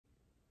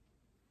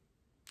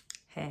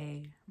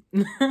Hey.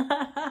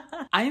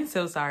 I'm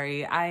so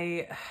sorry.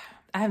 I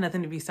have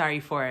nothing to be sorry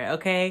for,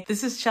 okay?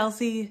 This is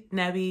Chelsea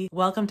Nnebe.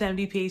 Welcome to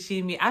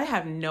MDPhDandMe. I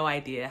have no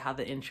idea how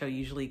the intro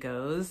usually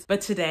goes,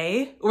 but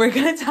today we're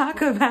gonna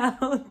talk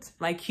about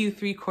my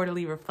Q3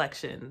 quarterly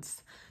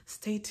reflections.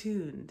 Stay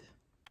tuned.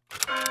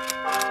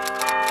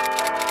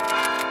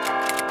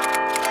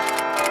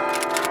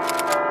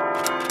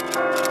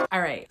 All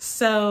right.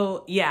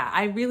 So yeah,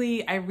 I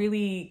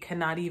really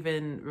cannot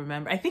even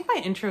remember. I think my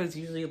intro is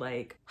usually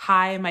like,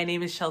 hi, my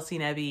name is Chelsea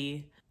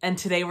Nnebe, and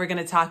today we're going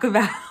to talk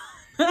about,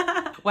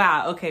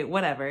 wow. Okay.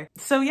 Whatever.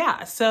 So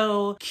yeah,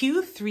 so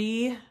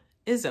Q3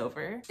 is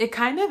over. It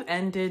kind of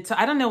ended. So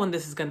I don't know when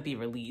this is going to be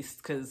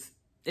released because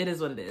it is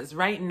what it is.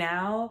 Right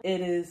now it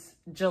is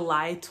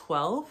July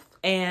 12th.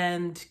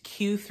 And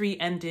Q3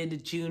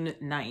 ended June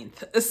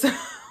 9th.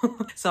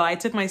 So I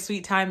took my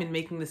sweet time in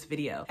making this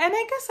video. And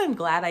I guess I'm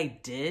glad I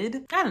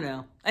did. I don't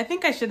know. I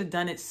think I should have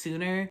done it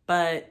sooner,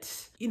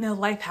 but you know,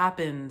 life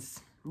happens.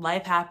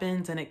 Life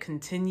happens and it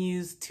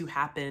continues to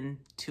happen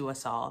to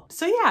us all.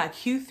 So yeah,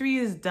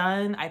 Q3 is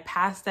done. I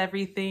passed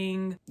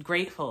everything.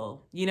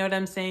 Grateful. You know what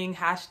I'm saying?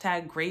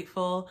 Hashtag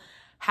grateful.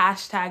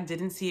 Hashtag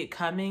didn't see it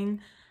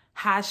coming.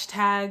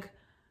 Hashtag,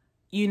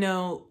 you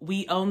know,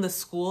 we own the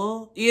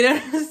school. You know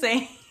what I'm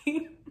saying?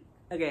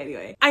 Okay,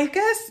 anyway, I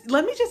guess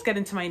let me just get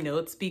into my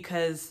notes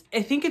because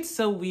I think it's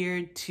so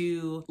weird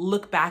to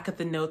look back at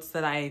the notes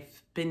that I've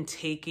been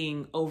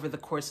taking over the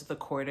course of the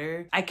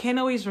quarter. I can't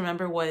always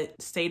remember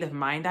what state of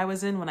mind I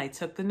was in when I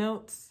took the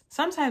notes.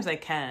 Sometimes I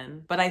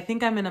can, but I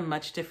think I'm in a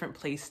much different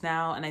place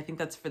now, and I think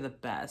that's for the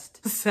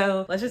best.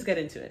 So let's just get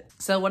into it.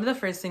 So one of the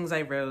first things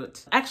I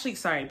wrote, actually,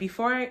 sorry,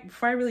 before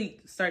I really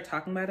start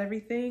talking about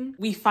everything,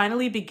 we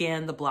finally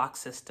began the block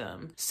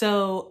system.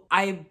 So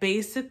I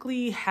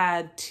basically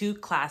had two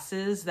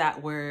classes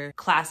that were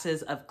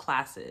classes of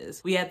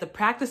classes. We had the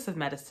practice of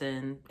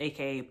medicine,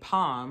 aka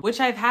POM, which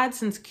I've had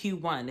since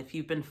Q1, if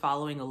you've been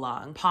following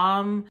along.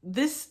 POM,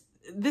 this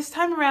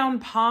time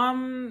around,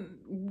 POM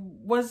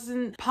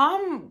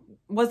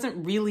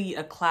wasn't really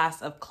a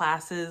class of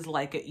classes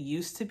like it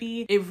used to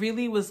be. It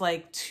really was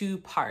like two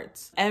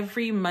parts.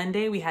 Every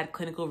Monday we had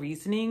clinical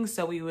reasoning.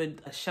 So we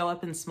would show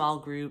up in small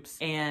groups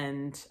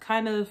and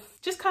kind of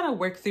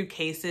work through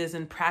cases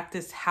and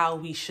practice how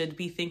we should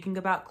be thinking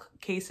about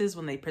cases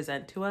when they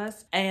present to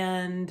us.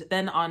 And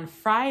then on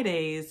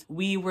Fridays,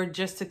 we were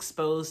just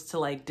exposed to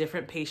like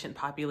different patient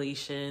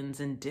populations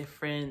and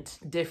different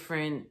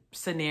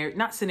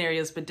not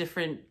scenarios, but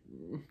different,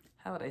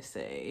 how would I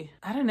say?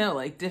 I don't know,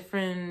 like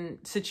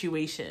different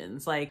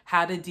situations, like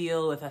how to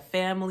deal with a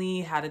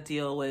family, how to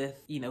deal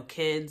with, you know,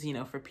 kids, you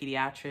know, for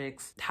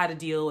pediatrics, how to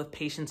deal with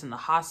patients in the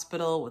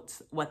hospital,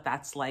 what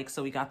that's like.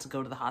 So we got to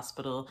go to the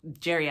hospital,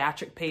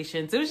 geriatric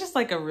patients. It was just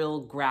like a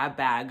real grab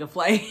bag of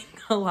like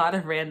a lot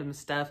of random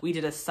stuff. We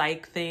did a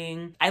psych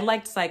thing. I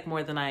liked psych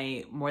more than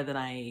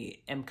I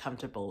am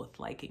comfortable with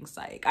liking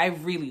psych. I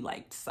really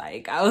liked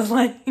psych. I was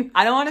like,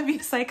 I don't want to be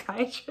a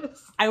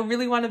psychiatrist. I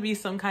really want to be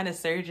some kind of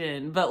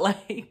surgeon, but like,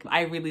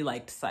 I really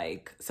liked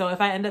psych. So if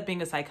I end up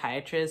being a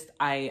psychiatrist,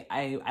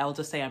 I'll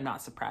just say I'm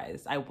not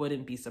surprised. I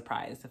wouldn't be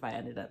surprised if I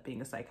ended up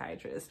being a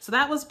psychiatrist. So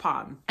that was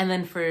POM. And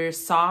then for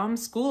SOM,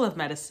 School of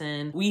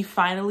Medicine, we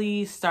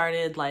finally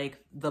started like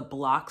the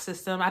block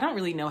system. I don't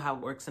really know how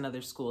it works in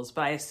other schools,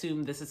 but I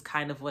assume this is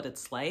kind of what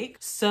it's like.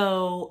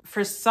 So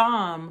for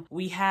SOM,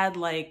 we had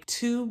like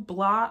two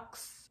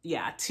blocks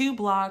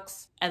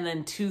and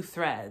then two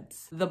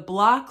threads. The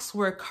blocks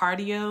were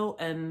cardio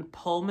and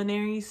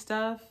pulmonary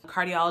stuff,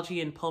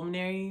 cardiology and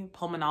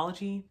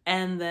pulmonology.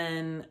 And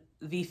then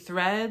the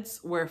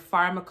threads were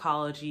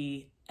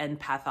pharmacology and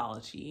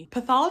pathology.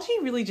 Pathology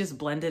really just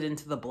blended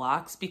into the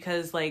blocks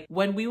because like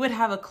when we would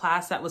have a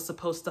class that was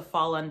supposed to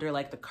fall under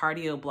like the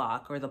cardio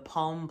block or the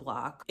pulm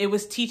block, it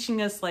was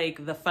teaching us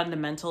like the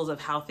fundamentals of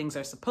how things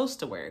are supposed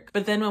to work.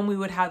 But then when we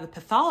would have the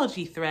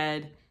pathology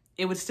thread,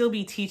 it would still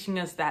be teaching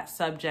us that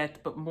subject,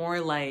 but more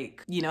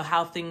like, you know,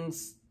 how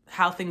things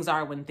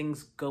are when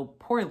things go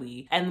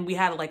poorly. And we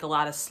had like a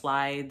lot of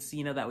slides,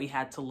 you know, that we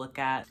had to look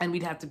at, and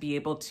we'd have to be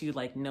able to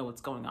like know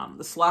what's going on in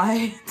the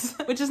slides,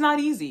 which is not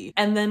easy.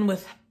 And then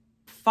with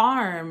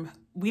pharm,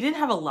 we didn't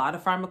have a lot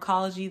of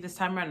pharmacology this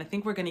time around. I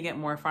think we're going to get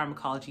more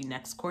pharmacology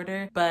next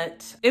quarter,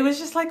 but it was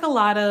just like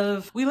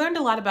we learned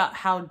a lot about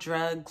how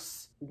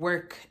drugs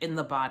work in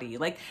the body.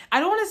 Like, I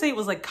don't want to say it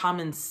was like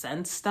common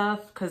sense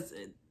stuff, because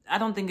I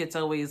don't think it's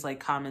always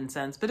like common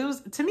sense, but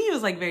to me, it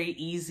was like very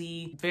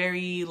easy,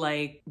 very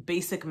like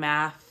basic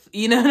math,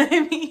 you know what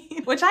I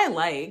mean? Which I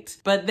liked,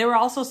 but there were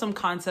also some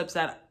concepts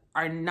that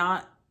are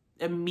not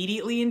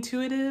immediately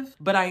intuitive,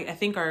 but I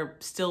think are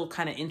still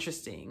kind of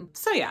interesting.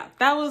 So yeah,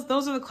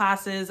 those are the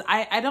classes.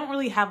 I don't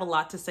really have a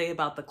lot to say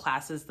about the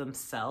classes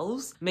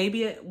themselves.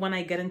 Maybe when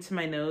I get into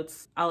my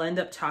notes, I'll end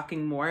up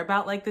talking more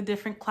about like the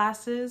different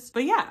classes.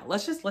 But yeah,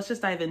 let's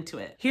just dive into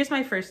it. Here's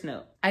my first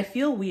note. I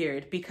feel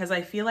weird because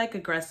I feel like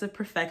aggressive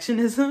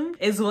perfectionism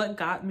is what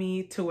got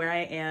me to where I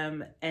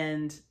am,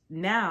 and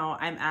now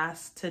I'm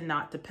asked to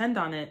not depend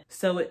on it.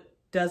 So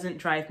doesn't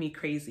drive me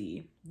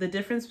crazy. The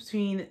difference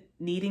between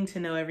needing to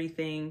know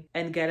everything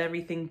and get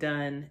everything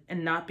done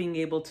and not being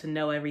able to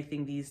know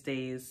everything these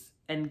days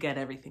and get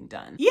everything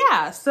done.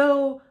 Yeah,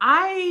 so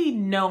I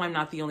know I'm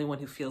not the only one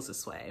who feels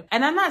this way.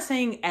 And I'm not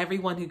saying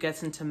everyone who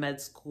gets into med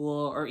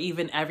school or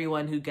even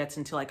everyone who gets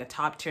into like a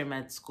top tier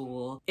med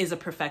school is a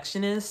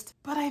perfectionist,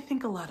 but I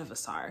think a lot of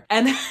us are.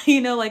 And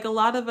like a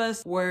lot of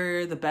us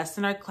were the best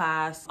in our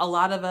class. A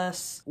lot of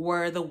us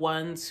were the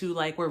ones who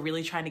like were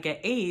really trying to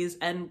get A's,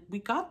 and we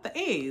got the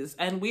A's,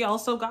 and we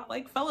also got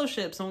like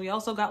fellowships, and we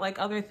also got like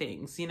other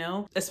things,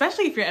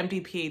 especially if you're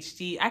MD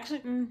PhD.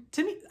 Actually,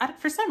 to me,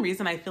 for some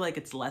reason, I feel like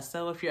it's less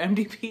so if you're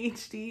MD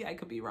PhD. I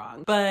could be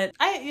wrong, but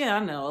I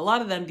know a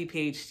lot of the MD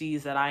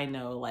PhDs that I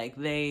know, like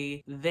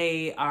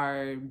they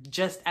are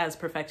just as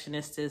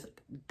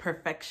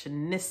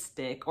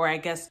perfectionistic, or I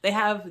guess they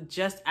have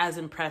just as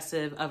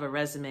impressive of a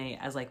resume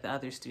as like the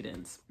other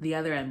students, the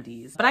other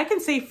MDs. But I can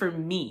say for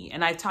me,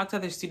 and I've talked to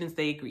other students,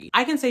 they agree.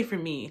 I can say for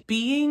me,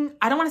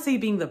 I don't want to say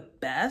being the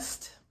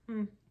best,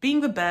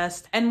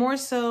 and more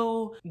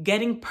so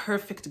getting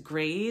perfect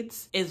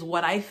grades is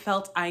what I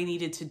felt I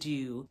needed to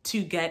do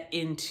to get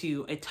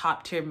into a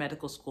top tier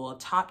medical school, a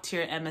top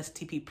tier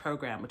MSTP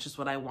program, which is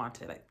what I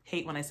wanted. I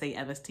hate when I say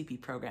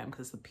MSTP program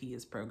because the P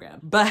is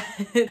program, but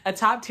a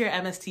top tier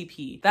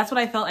MSTP. That's what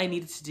I felt I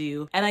needed to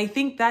do. And I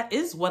think that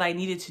is what I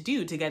needed to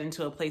do to get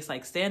into a place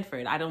like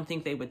Stanford. I don't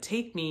think they would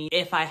take me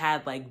if I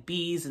had like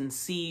B's and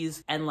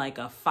C's and like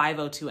a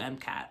 502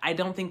 MCAT. I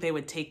don't think they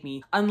would take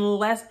me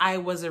unless I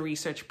was a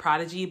research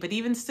prodigy. But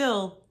even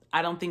still,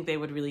 I don't think they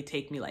would really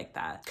take me like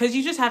that, because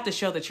you just have to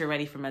show that you're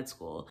ready for med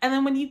school. And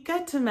then when you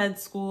get to med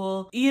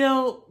school,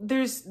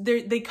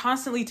 they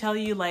constantly tell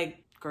you like,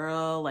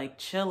 girl, like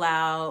chill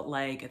out,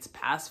 like it's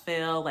pass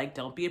fail, like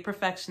don't be a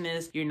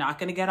perfectionist, you're not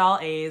gonna get all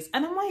A's.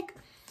 And I'm like,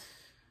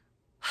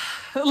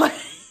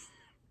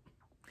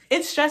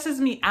 it stresses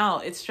me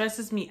out.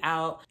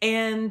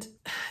 And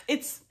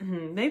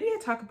maybe I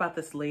talk about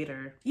this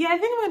later. Yeah, I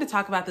think I'm going to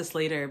talk about this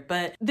later,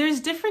 but there's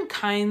different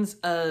kinds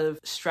of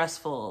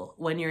stressful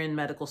when you're in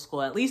medical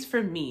school, at least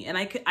for me. And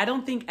I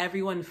don't think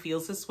everyone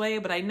feels this way,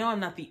 but I know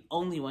I'm not the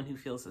only one who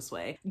feels this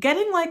way.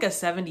 Getting like a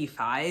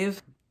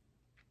 75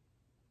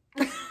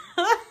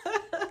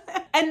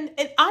 and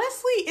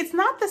honestly, it's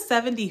not the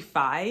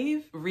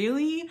 75,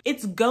 really.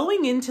 It's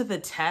going into the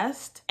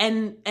test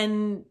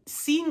and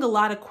seeing a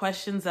lot of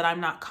questions that I'm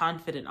not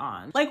confident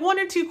on. Like 1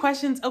 or 2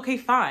 questions, okay,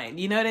 fine.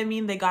 You know what I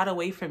mean? They got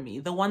away from me.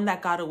 The one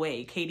that got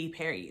away, Katy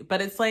Perry.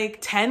 But it's like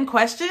 10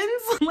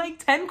 questions? Like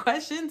 10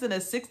 questions in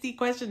a 60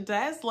 question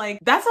test? Like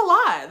that's a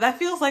lot. That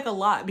feels like a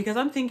lot, because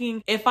I'm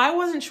thinking if I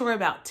wasn't sure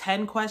about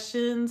 10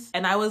 questions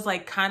and I was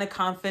like kind of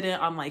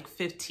confident on like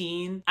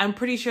 15, I'm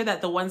pretty sure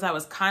that the ones I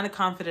was kind of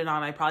confident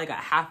on, I probably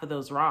got half of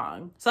those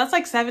wrong. So that's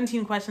like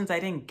 17 questions I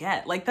didn't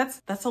get. Like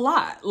that's a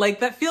lot. Like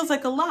that feels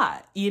like a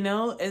lot,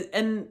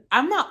 and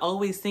I'm not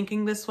always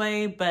thinking this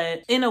way,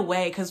 but in a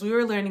way, because we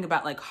were learning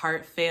about like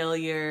heart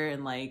failure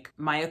and like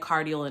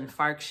myocardial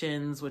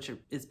infarctions, which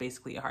is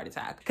basically a heart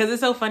attack. Because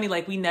it's so funny,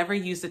 like we never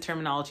used the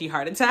terminology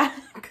heart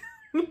attack.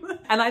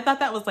 And I thought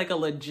that was like a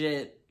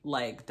legit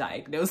like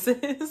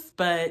diagnosis,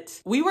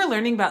 but we were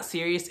learning about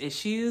serious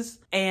issues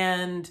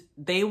and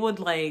they would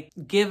like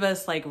give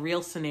us like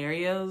real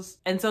scenarios.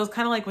 And so it's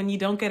kind of like when you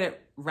don't get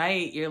it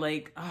right, you're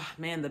like, oh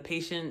man, did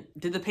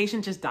the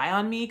patient just die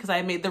on me because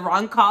I made the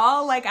wrong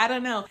call? Like, I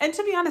don't know. And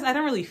to be honest, I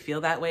don't really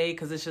feel that way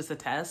because it's just a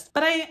test.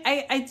 But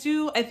I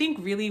think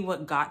really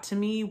what got to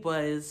me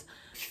was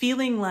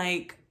feeling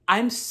like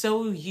I'm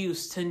so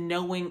used to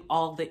knowing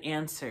all the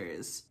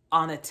answers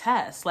on a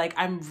test. Like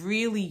I'm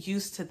really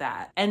used to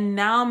that. And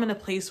now I'm in a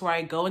place where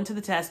I go into the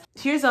test.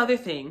 Here's the other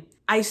thing.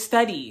 I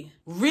study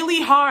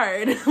really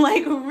hard,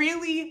 like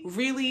really,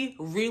 really,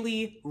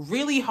 really,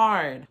 really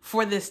hard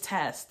for this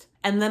test.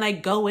 And then I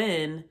go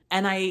in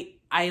and I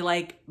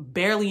like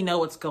barely know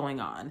what's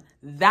going on.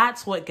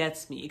 That's what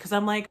gets me. Cause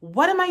I'm like,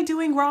 what am I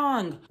doing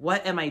wrong?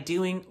 What am I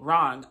doing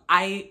wrong?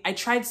 I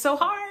tried so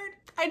hard.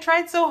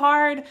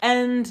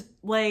 And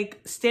like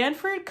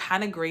Stanford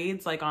kind of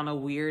grades like on a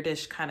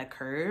weirdish kind of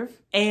curve,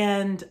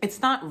 and it's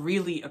not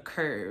really a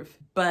curve,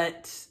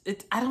 but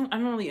I don't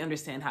really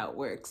understand how it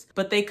works,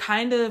 but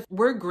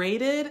we're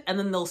graded and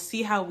then they'll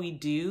see how we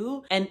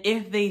do. And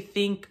if they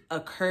think a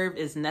curve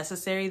is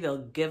necessary, they'll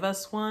give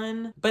us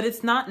one, but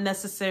it's not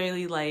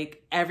necessarily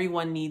like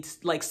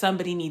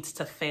somebody needs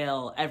to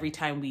fail every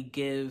time we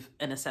give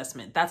an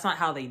assessment. That's not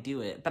how they do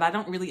it, but I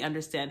don't really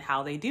understand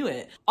how they do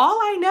it. All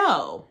I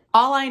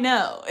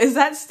know is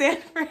that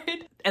Stanford,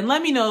 and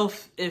let me know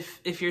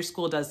if your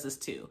school does this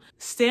too.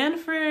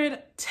 Stanford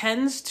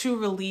tends to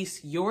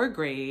release your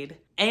grade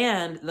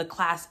and the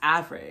class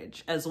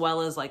average, as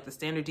well as like the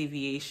standard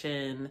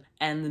deviation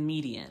and the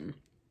median.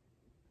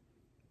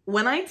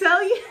 When I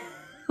tell you,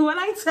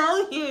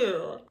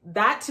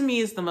 that to me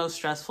is the most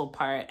stressful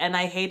part. And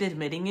I hate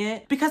admitting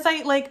it because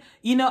let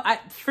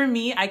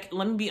me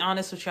be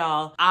honest with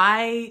y'all,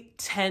 I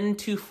tend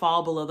to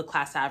fall below the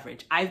class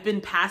average. I've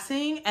been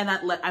passing and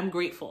I'm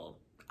grateful.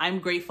 I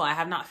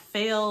have not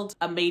failed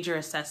a major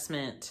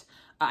assessment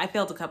I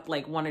failed a couple,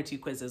 like 1 or 2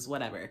 quizzes,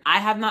 whatever. I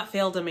have not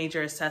failed a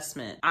major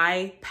assessment.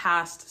 I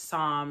passed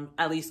SOM,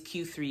 at least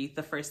Q3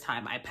 the first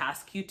time. I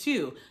passed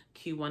Q2.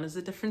 Q1 is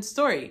a different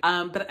story.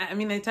 But I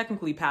mean, I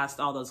technically passed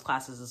all those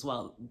classes as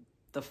well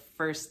the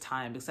first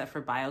time, except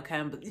for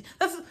biochem, but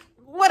that's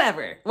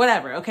whatever.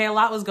 Okay, a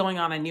lot was going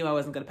on. I knew I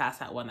wasn't gonna pass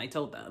that one. I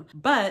told them,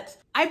 but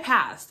I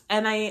passed,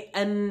 and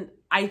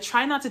I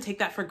try not to take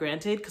that for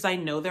granted because I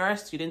know there are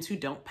students who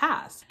don't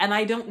pass, and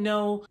I don't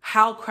know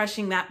how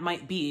crushing that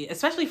might be,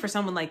 especially for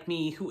someone like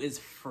me who is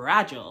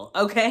fragile,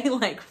 okay?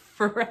 Like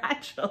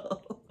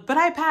fragile. But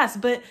I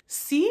passed. But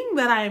seeing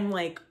that I'm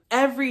like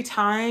every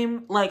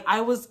time, like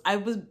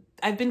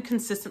I've been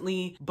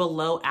consistently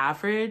below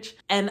average,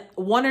 and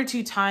 1 or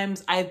 2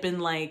 times I've been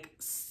like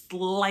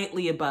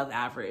slightly above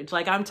average.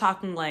 Like I'm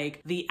talking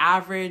like the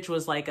average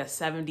was like a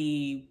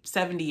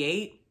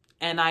 78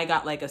 and I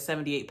got like a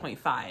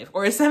 78.5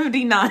 or a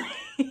 79.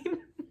 And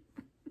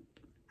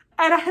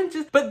I'm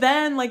just, but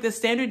then like the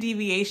standard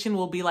deviation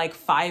will be like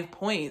 5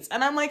 points.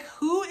 And I'm like,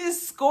 who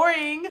is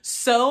scoring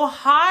so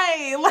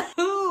high? Like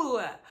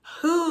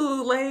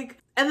who, like,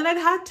 and then I'd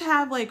have to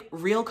have like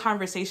real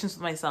conversations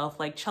with myself.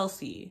 Like,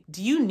 Chelsea,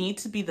 do you need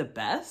to be the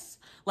best?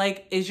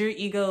 Like, is your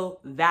ego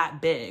that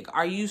big?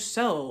 Are you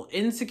so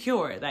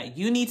insecure that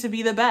you need to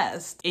be the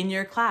best in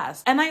your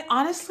class? And I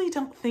honestly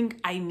don't think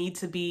I need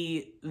to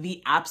be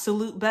the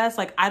absolute best.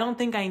 Like, I don't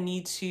think I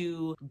need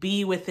to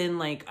be within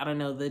like, I don't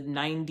know, the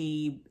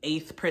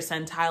 98th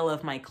percentile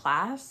of my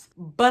class,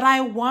 but I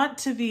want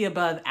to be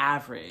above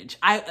average.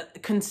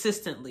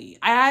 Consistently.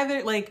 I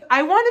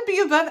want to be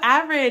above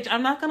average.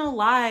 I'm not gonna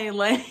lie.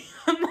 Like,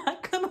 I'm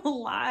not gonna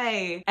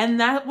lie. And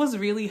that was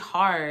really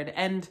hard.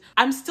 And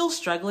I'm still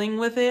struggling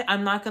with it.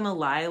 I'm not gonna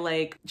lie.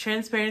 Like,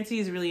 transparency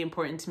is really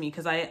important to me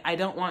because I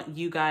don't want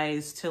you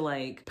guys to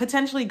like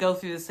potentially go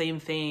through the same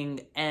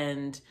thing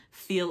and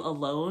feel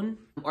alone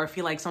or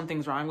feel like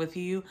something's wrong with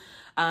you.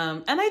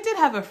 And I did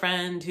have a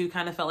friend who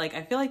kind of felt like,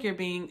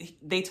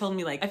 they told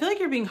me like, I feel like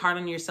you're being hard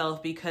on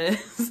yourself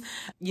because,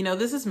 you know,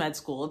 this is med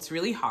school. It's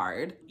really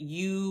hard.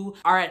 You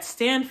are at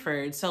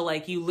Stanford. So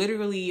like you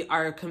literally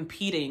are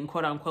competing,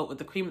 quote unquote, with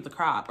the cream of the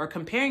crop or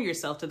comparing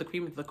yourself to the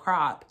cream of the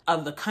crop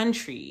of the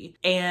country.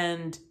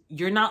 And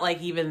you're not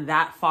like even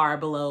that far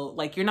below,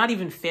 like you're not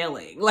even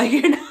failing. Like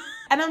you're not,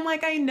 and I'm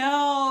like, I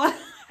know,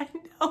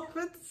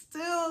 but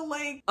still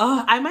like,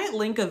 I might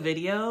link a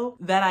video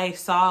that I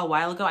saw a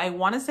while ago. I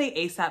want to say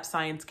ASAP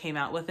Science came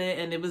out with it,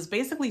 and it was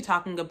basically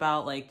talking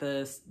about like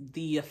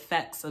the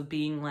effects of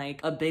being like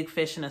a big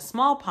fish in a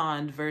small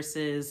pond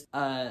versus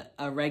a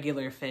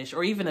regular fish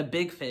or even a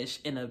big fish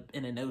in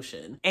an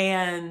ocean.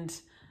 And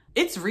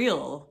it's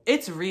real.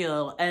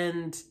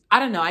 And I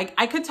don't know,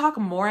 I could talk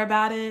more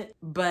about it,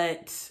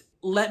 but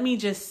let me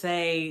just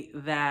say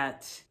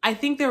that I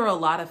think there were a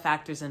lot of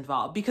factors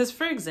involved because,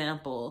 for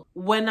example,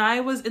 when I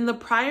was in the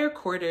prior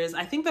quarters,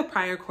 I think the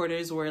prior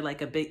quarters were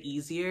like a bit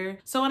easier.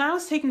 So when I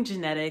was taking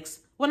genetics,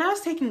 when I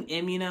was taking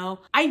immuno,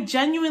 I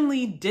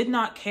genuinely did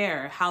not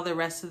care how the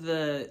rest of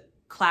the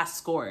class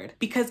scored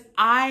because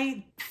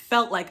I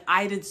felt like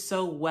I did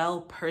so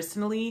well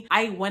personally.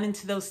 I went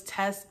into those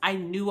tests. I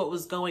knew what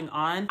was going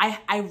on.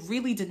 I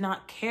really did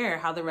not care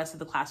how the rest of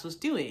the class was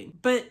doing.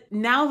 But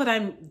now that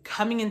I'm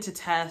coming into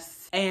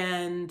tests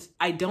and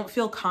I don't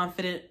feel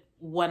confident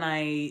when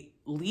I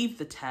leave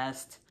the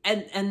test,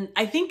 and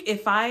I think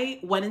if I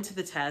went into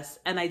the test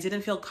and I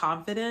didn't feel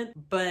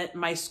confident, but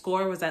my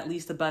score was at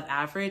least above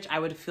average, I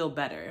would feel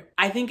better.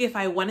 I think if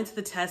I went into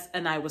the test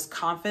and I was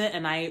confident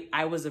and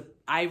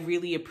I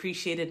really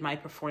appreciated my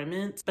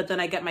performance, but then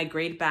I get my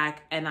grade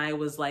back and I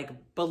was like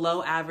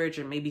below average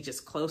or maybe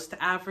just close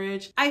to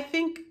average, I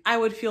think I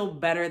would feel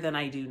better than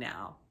I do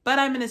now. But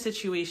I'm in a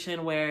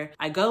situation where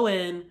I go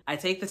in, I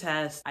take the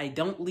test, I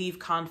don't leave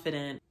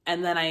confident,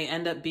 and then I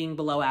end up being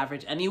below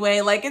average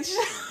anyway. Like, it's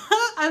just,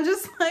 I'm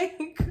just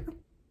like,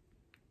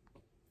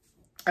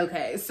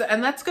 okay. So,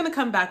 and that's going to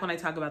come back when I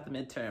talk about the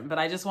midterm, but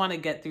I just want to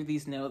get through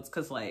these notes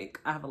because like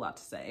I have a lot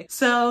to say.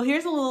 So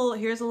here's a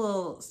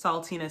little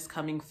saltiness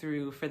coming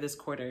through for this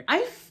quarter.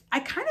 I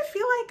kind of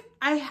feel like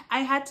I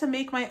had to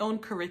make my own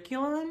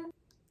curriculum.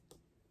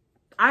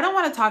 I don't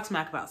want to talk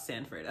smack about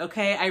Stanford,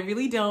 okay? I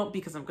really don't,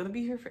 because I'm going to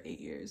be here for 8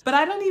 years. But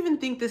I don't even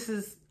think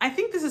I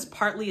think this is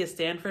partly a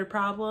Stanford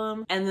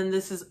problem. And then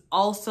this is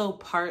also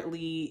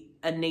partly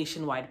a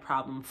nationwide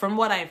problem from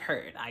what I've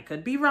heard. I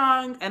could be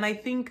wrong. And I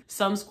think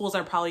some schools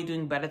are probably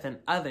doing better than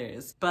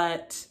others.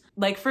 But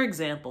like, for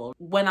example,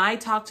 when I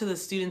talk to the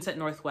students at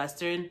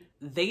Northwestern,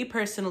 they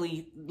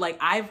personally, like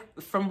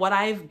from what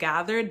I've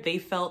gathered, they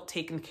felt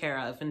taken care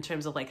of in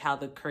terms of like how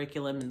the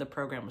curriculum and the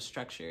program was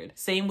structured.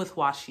 Same with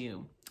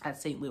WashU.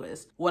 at St.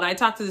 Louis. When I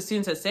talked to the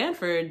students at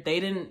Stanford, they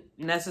didn't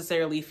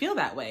necessarily feel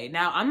that way.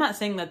 Now, I'm not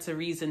saying that's a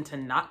reason to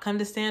not come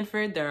to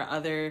Stanford. There are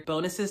other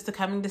bonuses to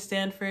coming to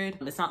Stanford.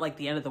 It's not like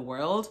the end of the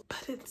world,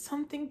 but it's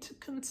something to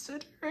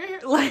consider.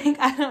 Like,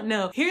 I don't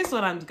know. Here's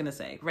what I'm gonna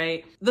say,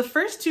 right? The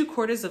first 2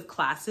 quarters of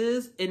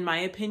classes, in my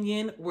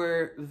opinion,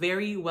 were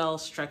very well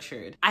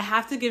structured. I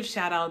have to give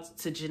shout outs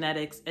to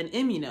genetics and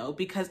immuno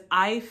because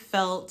I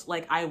felt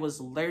like I was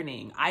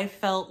learning. I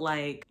felt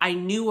like I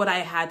knew what I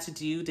had to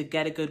do to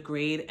get a good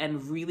grade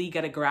and really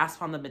get a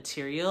grasp on the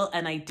material,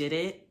 and I did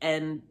it,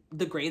 and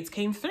the grades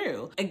came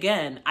through.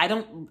 Again, I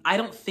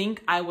don't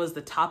think I was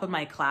the top of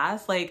my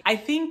class. Like, I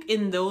think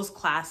in those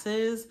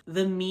classes,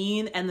 the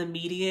mean and the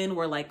median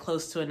were like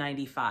close to a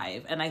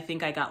 95, and I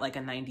think I got like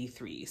a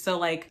 93. So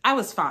like, I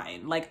was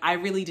fine. Like, I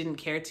really didn't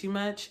care too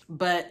much.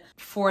 But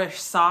for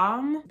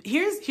SOM,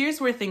 here's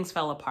where things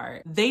fell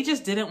apart. They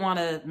just didn't want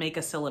to make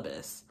a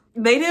syllabus.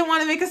 They didn't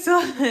want to make a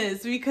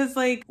syllabus because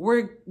like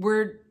we're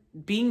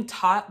being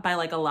taught by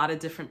like a lot of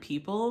different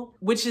people,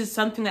 which is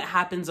something that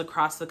happens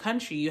across the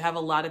country. You have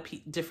a lot of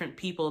different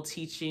people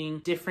teaching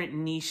different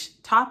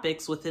niche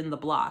topics within the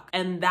block.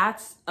 And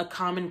that's a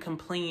common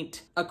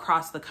complaint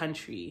across the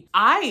country.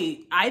 I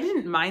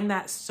didn't mind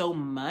that so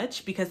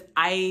much because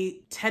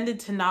I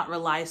tended to not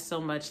rely so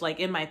much, like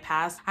in my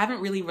past, I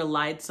haven't really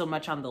relied so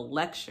much on the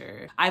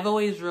lecture. I've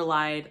always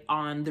relied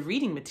on the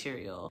reading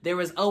material. There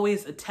was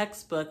always a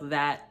textbook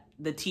that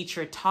the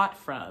teacher taught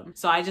from.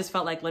 So I just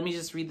felt like, let me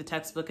just read the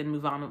textbook and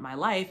move on with my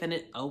life. And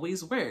it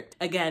always worked.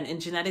 Again, in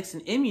genetics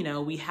and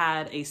immuno, we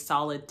had a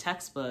solid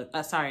textbook,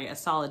 a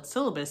solid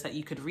syllabus that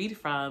you could read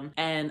from.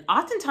 And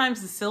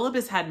oftentimes the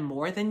syllabus had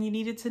more than you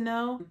needed to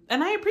know.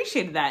 And I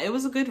appreciated that. It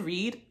was a good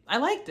read. I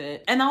liked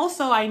it. And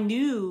also I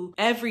knew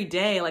every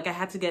day, like I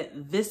had to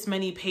get this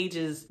many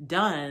pages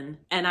done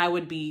and I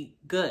would be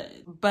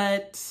good.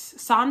 But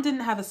SOM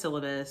didn't have a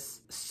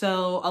syllabus.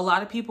 So a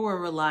lot of people were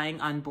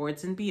relying on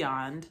Boards and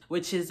Beyond,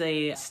 which is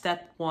a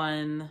step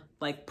 1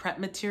 like prep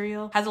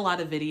material, has a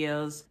lot of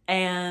videos.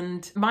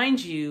 And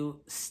mind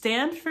you,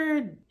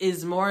 Stanford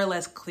is more or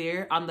less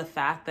clear on the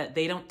fact that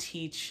they don't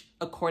teach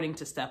according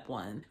to step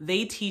 1.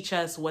 They teach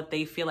us what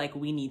they feel like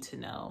we need to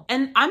know.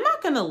 And I'm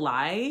not gonna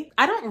lie,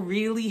 I don't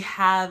really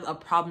have a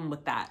problem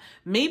with that.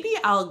 Maybe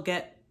I'll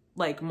get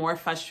like more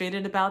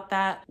frustrated about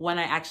that when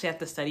I actually have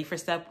to study for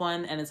step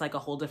 1 and it's like a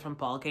whole different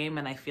ballgame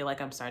and I feel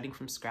like I'm starting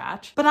from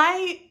scratch. But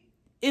I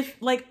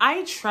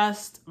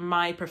trust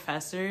my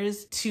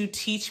professors to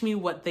teach me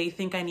what they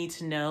think I need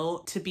to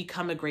know to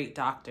become a great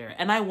doctor.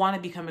 And I want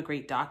to become a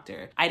great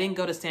doctor. I didn't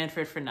go to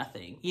Stanford for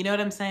nothing. You know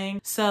what I'm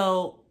saying?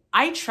 So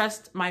I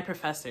trust my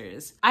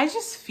professors. I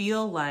just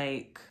feel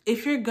like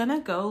if you're gonna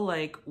go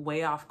like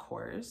way off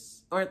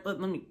course, or let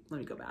me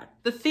go back.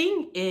 The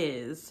thing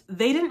is,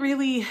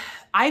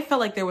 I felt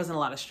like there wasn't a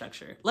lot of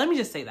structure. Let me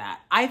just say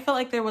that. I felt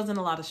like there wasn't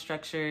a lot of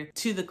structure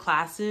to the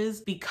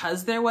classes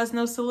because there was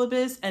no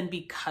syllabus and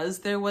because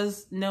there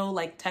was no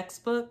like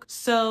textbook.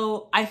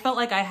 So I felt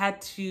like I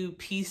had to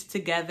piece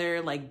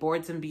together like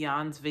Boards and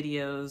Beyond's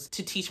videos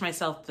to teach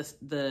myself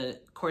the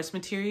course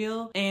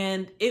material.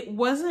 And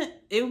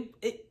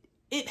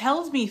it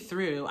held me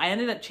through. I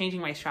ended up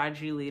changing my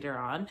strategy later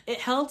on. It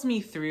held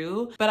me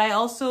through, but I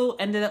also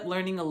ended up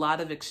learning a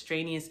lot of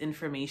extraneous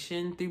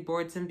information through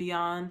Boards and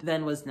Beyond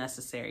than was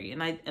necessary.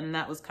 And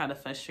that was kind of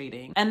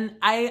frustrating. And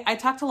I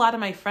talked to a lot of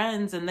my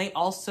friends and they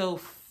also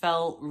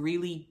felt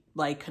really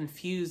like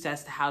confused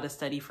as to how to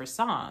study for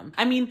SOM.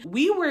 I mean,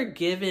 we were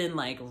given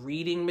like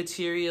reading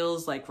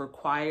materials, like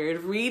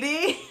required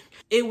reading.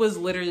 It was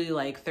literally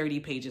like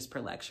 30 pages per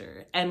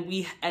lecture. And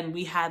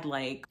we had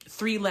like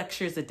 3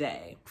 lectures a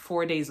day,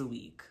 4 days a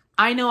week.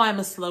 I know I'm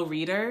a slow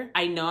reader,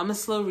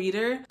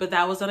 but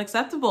that was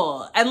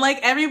unacceptable. And like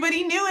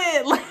everybody knew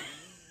it. Like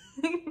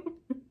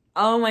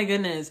oh my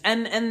goodness.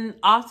 And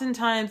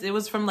oftentimes it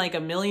was from like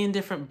a million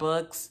different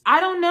books. I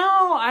don't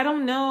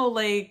know.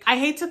 Like, I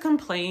hate to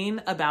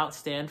complain about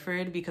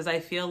Stanford because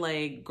I feel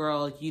like,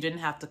 girl, you didn't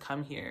have to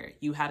come here.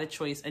 You had a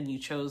choice and you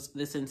chose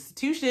this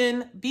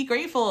institution. Be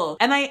grateful.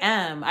 And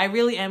I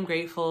really am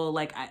grateful.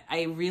 Like,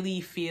 I really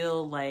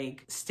feel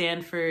like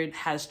Stanford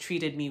has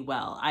treated me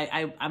well.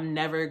 I'm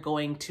never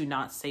going to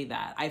not say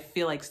that. I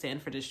feel like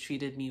Stanford has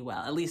treated me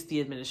well, at least the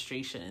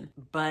administration.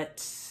 But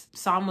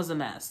SOM was a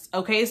mess.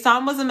 Okay,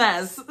 SOM was a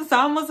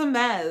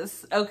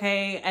mess.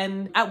 Okay,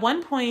 and at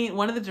one point,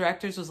 one of the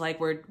directors was like,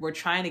 "We're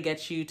trying to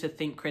get you to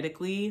think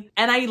critically,"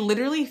 and I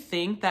literally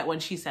think that when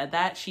she said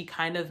that, she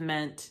kind of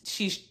meant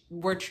she's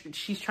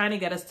trying to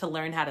get us to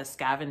learn how to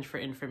scavenge for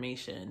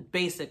information,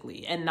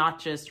 basically, and not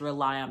just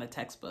rely on a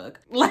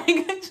textbook. Like,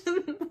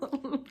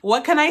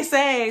 what can I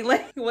say?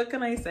 Like, what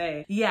can I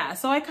say? Yeah,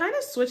 so I kind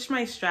of switched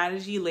my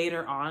strategy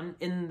later on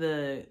in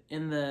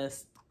the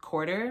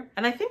quarter,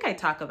 and I think I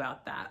talk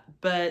about that.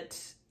 But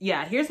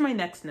Yeah, here's my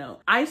next note.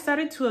 I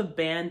started to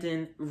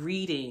abandon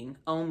reading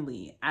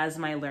only as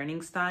my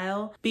learning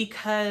style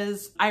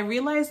because I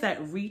realized that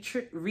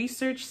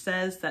research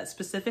says that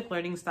specific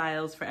learning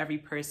styles for every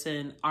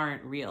person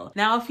aren't real.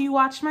 Now, if you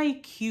watch my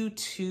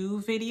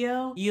Q2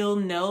 video, you'll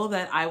know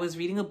that I was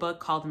reading a book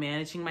called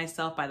Managing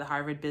Myself by the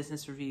Harvard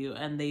Business Review,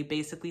 and they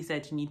basically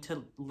said you need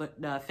to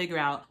figure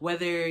out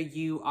whether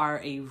you are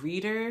a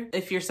reader,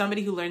 if you're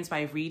somebody who learns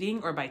by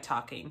reading or by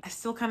talking. I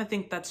still kind of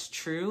think that's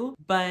true,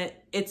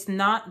 but it's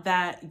not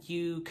that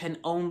you can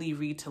only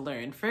read to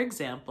learn. For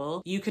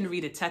example, you can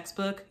read a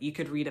textbook, you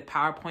could read a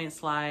PowerPoint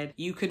slide,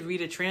 you could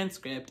read a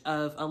transcript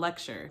of a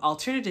lecture.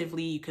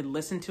 Alternatively, you could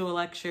listen to a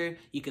lecture,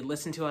 you could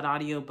listen to an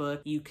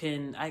audiobook, you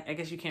can, I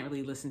guess you can't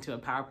really listen to a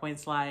PowerPoint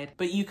slide,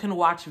 but you can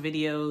watch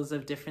videos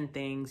of different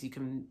things. You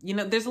can,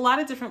 there's a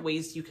lot of different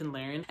ways you can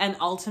learn. And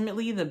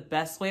ultimately, the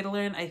best way to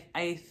learn,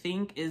 I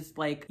think, is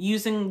like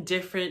using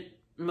different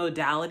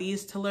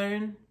modalities to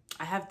learn.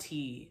 I have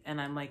tea and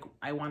I'm like,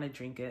 I want to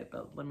drink it,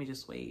 but let me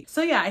just wait.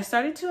 So yeah, I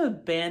started to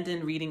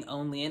abandon reading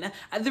only. And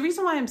the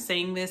reason why I'm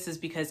saying this is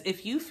because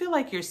if you feel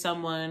like you're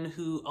someone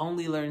who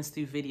only learns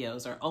through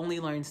videos or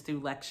only learns through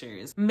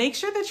lectures, make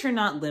sure that you're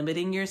not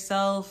limiting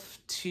yourself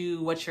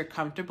to what you're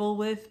comfortable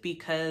with,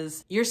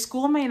 because your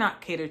school may not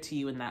cater to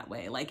you in that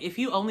way. Like if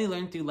you only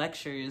learn through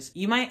lectures,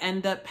 you might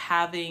end up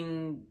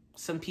having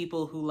some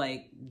people who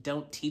like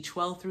don't teach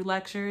well through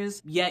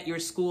lectures, yet your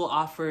school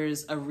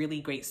offers a really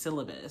great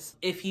syllabus.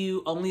 If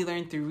you only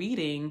learn through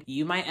reading,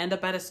 you might end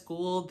up at a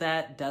school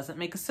that doesn't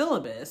make a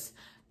syllabus.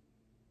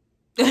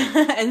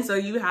 And so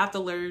you have to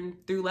learn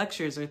through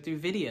lectures or through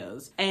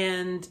videos.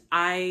 And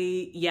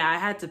I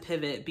had to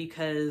pivot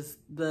because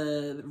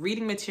the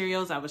reading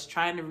materials I was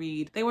trying to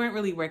read, they weren't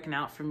really working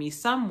out for me.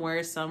 Some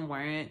were, some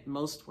weren't,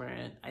 most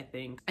weren't, I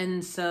think.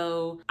 And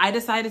so I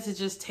decided to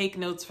just take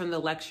notes from the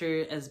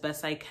lecture as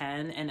best I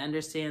can and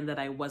understand that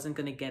I wasn't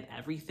going to get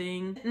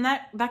everything. And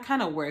that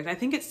kind of worked. I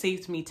think it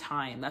saved me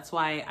time. That's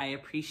why I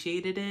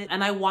appreciated it.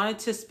 And I wanted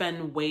to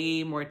spend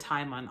way more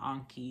time on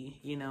Anki,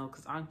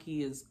 because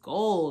Anki is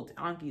gold.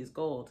 Anki is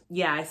gold.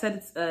 Yeah, I said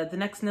it's, the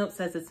next note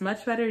says it's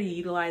much better to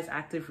utilize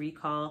active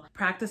recall,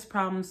 practice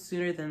problems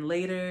sooner than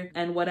later,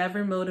 and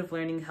whatever mode of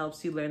learning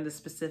helps you learn the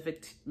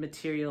specific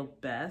material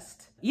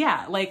best.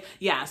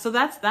 So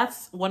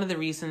that's one of the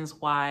reasons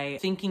why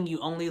thinking you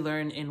only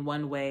learn in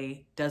one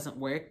way doesn't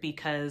work,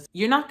 because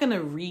you're not going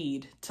to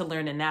read to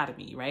learn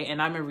anatomy, right?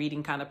 And I'm a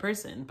reading kind of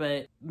person,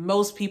 but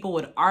most people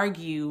would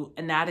argue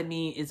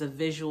anatomy is a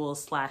visual /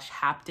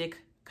 haptic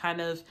kind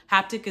of.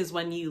 Haptic is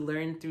when you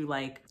learn through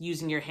like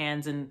using your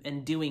hands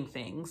and doing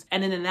things.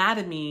 And in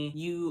anatomy,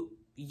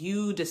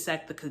 you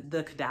dissect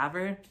the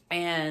cadaver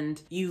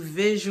and you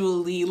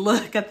visually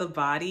look at the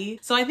body.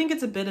 So I think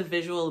it's a bit of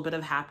visual, a bit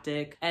of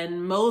haptic,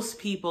 and most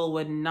people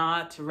would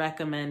not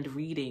recommend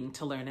reading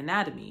to learn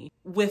anatomy.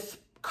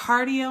 With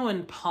cardio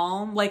and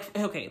palm,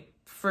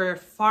 for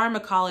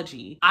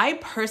pharmacology, I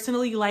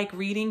personally like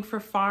reading for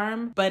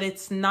pharm, but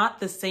it's not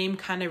the same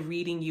kind of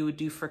reading you would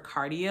do for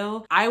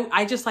cardio.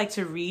 I just like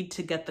to read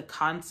to get the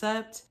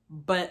concept,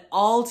 but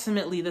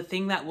ultimately the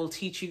thing that will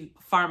teach you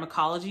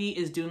pharmacology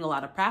is doing a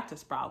lot of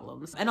practice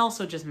problems and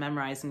also just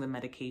memorizing the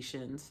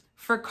medications.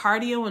 For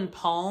cardio and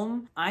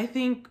palm, I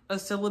think a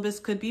syllabus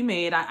could be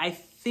made. I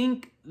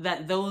think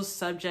that those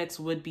subjects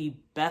would be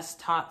best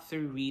taught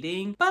through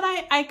reading, but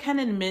I can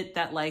admit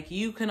that like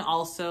you can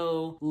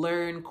also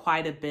learn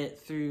quite a bit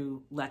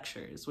through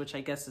lectures, which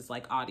I guess is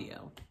like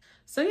audio.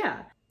 So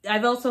yeah,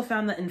 I've also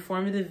found that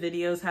informative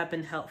videos have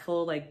been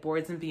helpful, like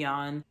Boards and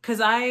Beyond, because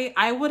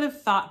I would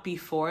have thought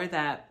before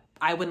that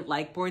I wouldn't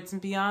like Boards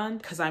and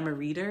Beyond because I'm a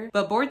reader,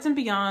 but Boards and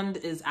Beyond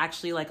is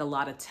actually like a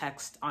lot of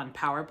text on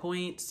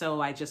PowerPoint,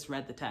 so I just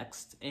read the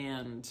text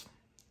and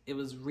it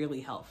was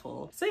really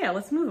helpful. So yeah,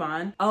 let's move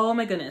on. Oh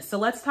my goodness. So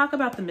let's talk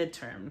about the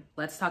midterm.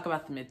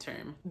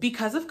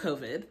 Because of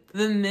COVID,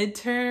 the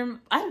midterm,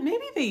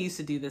 maybe they used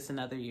to do this in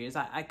other years.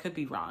 I could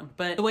be wrong.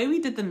 But the way we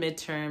did the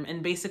midterm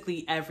and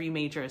basically every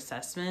major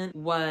assessment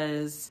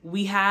was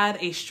we had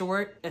a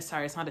short,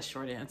 sorry, it's not a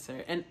short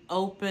answer, an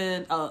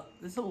open,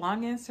 is it a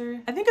long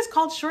answer? I think it's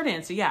called short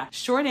answer. Yeah.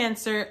 Short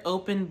answer,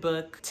 open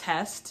book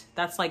test.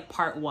 That's like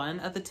part 1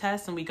 of the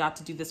test. And we got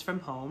to do this from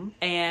home.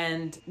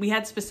 And we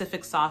had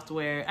specific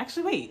software.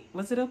 Actually, wait,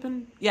 was it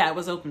open? Yeah, it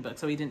was open book,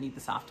 so we didn't need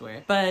the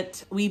software.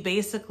 But we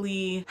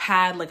basically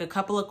had like a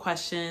couple of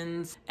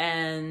questions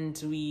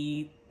and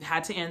we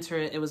had to answer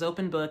it. It was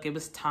open book, it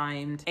was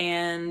timed.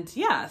 And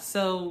yeah,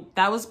 so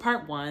that was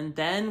part 1.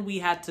 Then we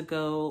had to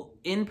go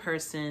in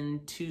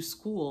person to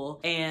school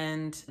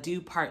and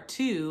do part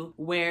 2,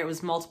 where it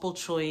was multiple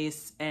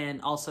choice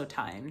and also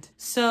timed.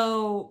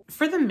 So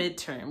for the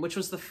midterm, which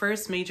was the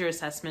first major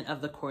assessment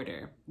of the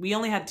quarter, we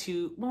only had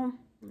 2,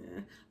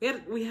 we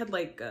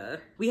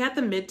had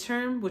the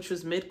midterm, which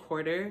was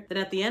mid-quarter. Then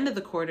at the end of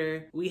the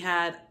quarter, we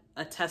had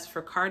a test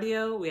for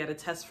cardio, we had a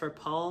test for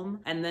Palm,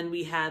 and then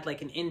we had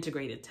like an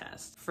integrated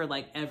test for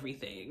like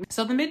everything.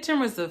 So the midterm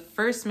was the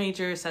first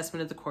major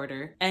assessment of the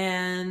quarter,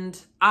 and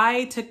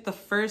I took the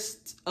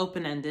first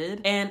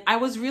open-ended, and I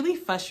was really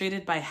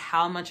frustrated by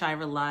how much I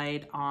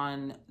relied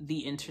on the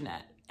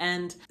internet.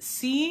 And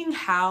seeing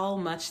how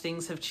much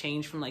things have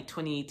changed from like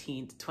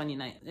 2018 to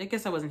 2019, I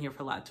guess I wasn't here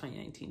for a lot of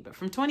 2019, but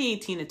from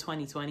 2018 to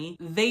 2020,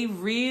 they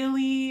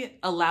really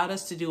allowed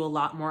us to do a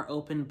lot more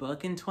open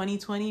book in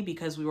 2020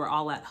 because we were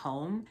all at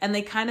home. And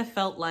they kind of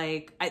felt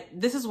like,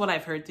 this is what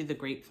I've heard through the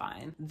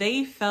grapevine.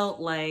 They felt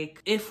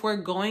like if we're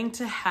going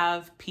to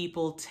have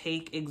people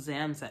take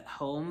exams at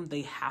home,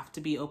 they have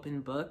to be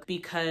open book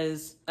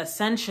because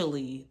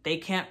essentially they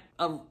can't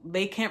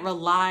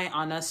rely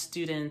on us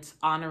students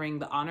honoring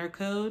the honor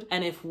code.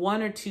 And if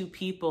one or two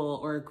people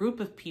or a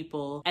group of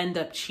people end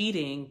up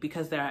cheating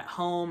because they're at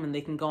home and they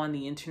can go on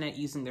the internet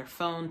using their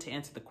phone to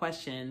answer the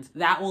questions,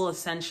 that will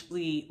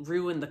essentially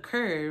ruin the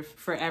curve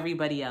for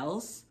everybody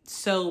else.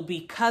 So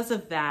because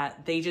of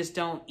that, they just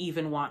don't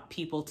even want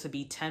people to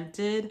be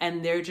tempted,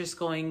 and they're just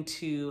going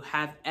to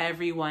have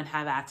everyone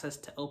have access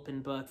to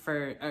open book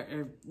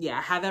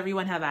have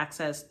everyone have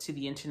access to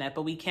the internet,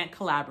 but we can't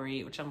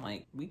collaborate, which I'm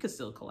like, we could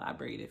still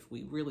collaborate if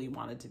we really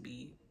wanted to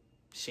be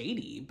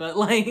shady, but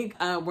like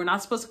we're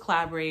not supposed to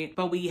collaborate,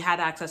 but we had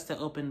access to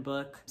open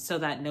book so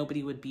that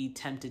nobody would be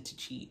tempted to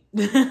cheat.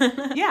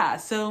 Yeah,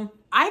 so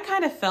I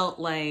kind of felt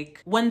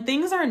like when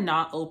things are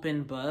not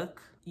open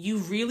book, you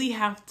really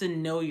have to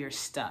know your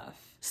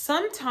stuff.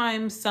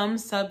 Sometimes some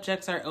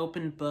subjects are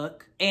open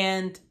book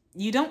and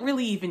you don't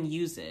really even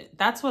use it.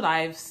 That's what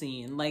I've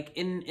seen. Like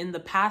in the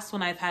past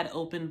when I've had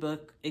open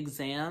book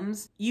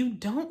exams, you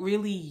don't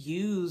really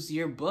use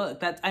your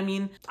book.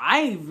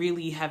 I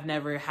really have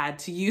never had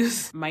to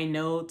use my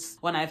notes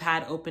when I've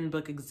had open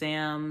book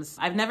exams.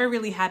 I've never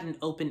really had an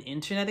open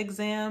internet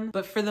exam,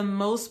 but for the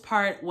most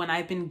part, when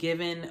I've been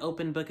given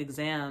open book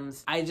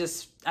exams,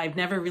 I've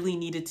never really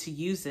needed to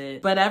use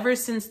it. But ever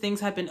since things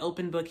have been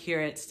open book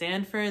here at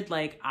Stanford,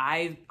 like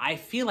I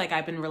feel like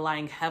I've been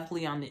relying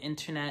heavily on the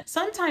internet,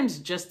 sometimes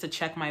just to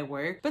check my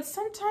work, but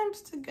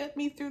sometimes to get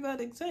me through that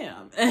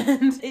exam.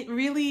 And it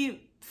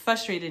really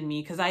frustrated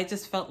me because I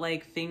just felt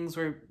like things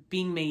were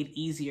being made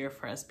easier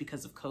for us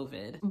because of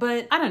COVID.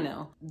 But I don't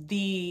know.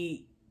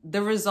 The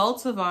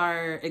results of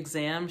our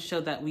exam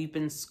showed that we've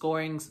been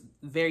scoring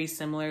very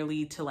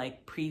similarly to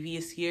like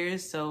previous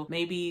years. So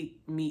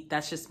maybe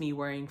that's just me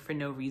worrying for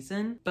no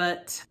reason.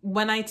 But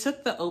when I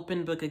took the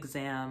open book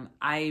exam,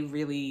 I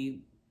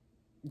really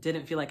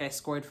didn't feel like I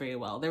scored very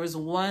well. There was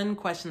one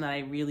question that I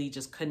really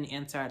just couldn't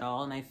answer at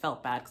all, and I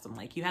felt bad because I'm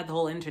like, you had the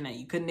whole internet,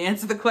 you couldn't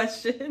answer the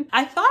question.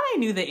 I thought I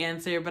knew the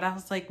answer, but I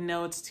was like,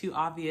 no, it's too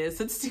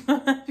obvious. It's too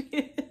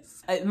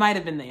obvious. It might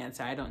have been the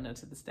answer. I don't know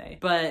to this day.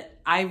 But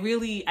I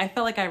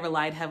felt like I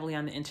relied heavily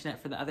on the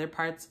internet for the other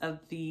parts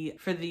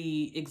for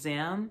the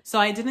exam. So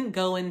I didn't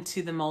go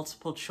into the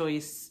multiple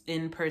choice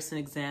in-person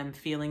exam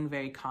feeling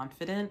very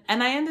confident.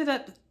 And I ended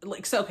up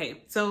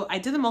so I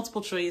did the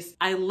multiple choice.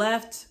 I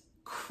left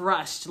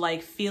crushed,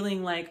 like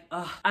feeling like,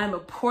 I'm a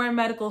poor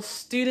medical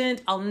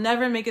student. I'll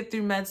never make it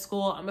through med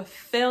school. I'm a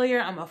failure.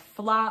 I'm a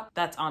flop.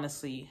 That's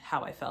honestly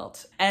how I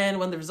felt. And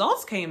when the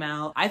results came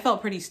out, I felt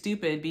pretty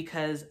stupid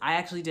because I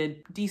actually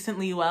did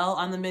decently well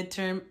on the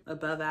midterm,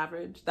 above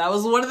average. That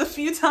was one of the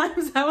few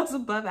times I was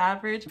above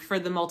average for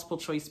the multiple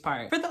choice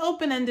part. For the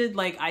open-ended,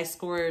 like I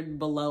scored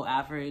below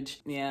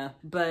average. Yeah.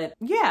 But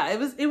yeah,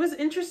 it was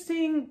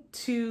interesting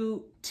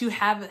to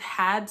have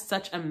had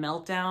such a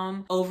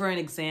meltdown over an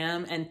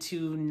exam and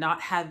to not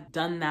have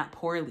done that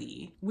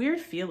poorly. Weird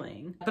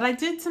feeling. But I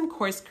did some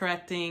course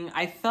correcting.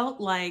 I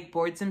felt like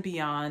Boards and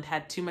Beyond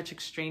had too much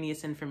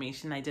extraneous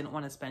information. I didn't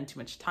want to spend too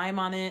much time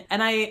on it.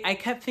 And I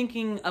kept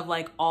thinking of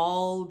like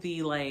all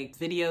the like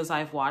videos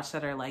I've watched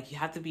that are like, you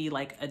have to be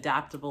like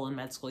adaptable in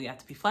med school. You have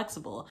to be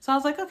flexible. So I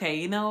was like, okay,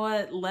 you know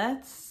what?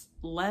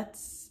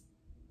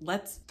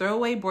 Let's throw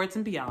away Boards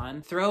and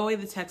Beyond, throw away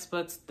the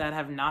textbooks that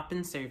have not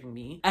been serving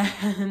me,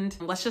 and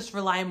let's just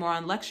rely more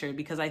on lecture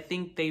because I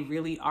think they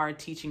really are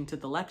teaching to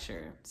the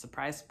lecture.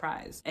 Surprise,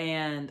 surprise.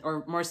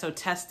 Or more so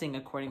testing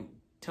according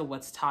to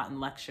what's taught in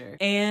lecture.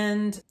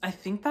 And I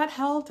think that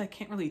helped. I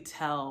can't really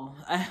tell.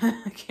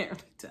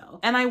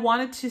 And I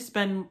wanted to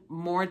spend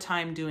more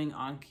time doing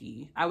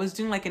Anki. I was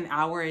doing like an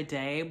hour a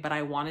day, but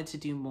I wanted to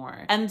do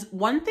more. And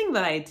one thing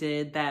that I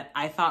did that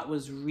I thought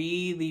was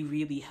really,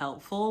 really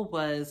helpful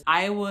was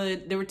there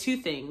were two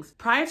things.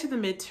 Prior to the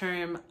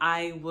midterm,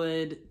 I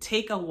would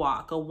take a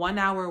walk, a 1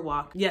 hour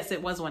walk. Yes,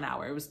 it was 1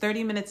 hour. It was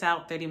 30 minutes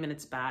out, 30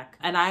 minutes back.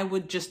 And I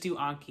would just do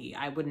Anki.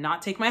 I would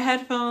not take my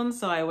headphones,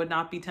 so I would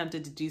not be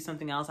tempted to do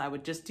something else. I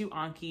would just do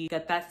Anki,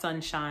 get that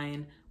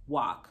sunshine,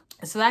 walk.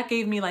 So that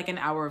gave me like an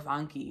hour of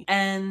Anki.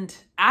 And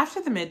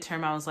after the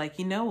midterm, I was like,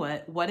 you know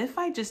what? What if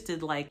I just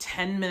did like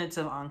 10 minutes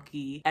of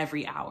Anki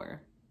every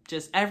hour?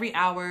 Just every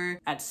hour,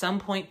 at some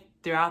point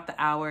throughout the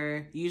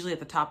hour, usually at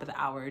the top of the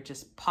hour,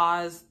 just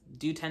pause,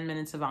 do 10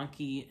 minutes of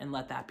Anki and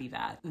let that be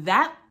that.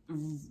 That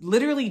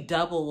literally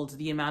doubled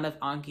the amount of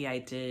Anki I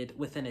did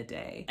within a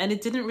day. And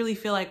it didn't really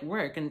feel like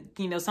work. And,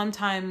 you know,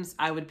 sometimes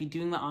I would be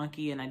doing the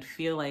Anki and I'd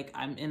feel like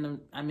I'm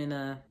in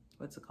a,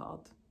 what's it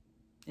called?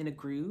 In a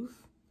groove.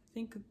 I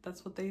think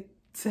that's what they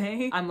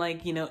say. I'm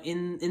like, you know,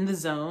 in the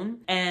zone,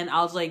 and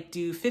I'll like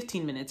do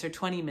 15 minutes or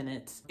 20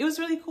 minutes. It was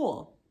really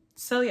cool.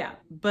 So yeah,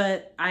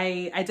 but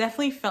I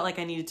definitely felt like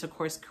I needed to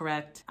course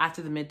correct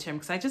after the midterm,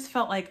 because I just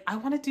felt like I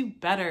want to do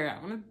better. I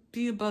want to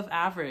be above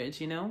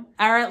average, you know?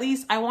 Or at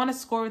least I want to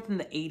score within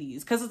the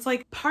 80s, because it's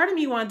like part of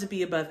me wanted to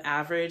be above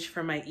average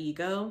for my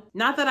ego.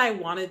 Not that I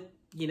wanted,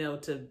 you know,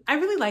 I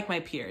really like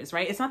my peers,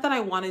 right? It's not that I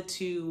wanted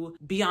to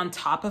be on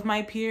top of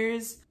my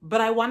peers,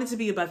 but I wanted to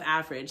be above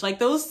average. Like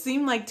those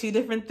seem like two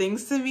different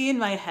things to me in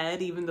my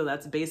head, even though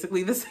that's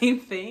basically the same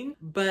thing.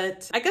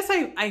 But I guess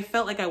I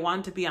felt like I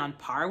wanted to be on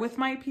par with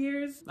my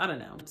peers. I don't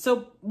know.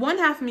 So one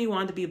half of me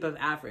wanted to be above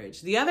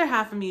average. The other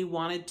half of me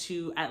wanted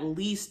to at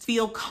least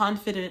feel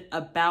confident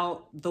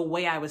about the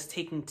way I was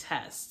taking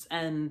tests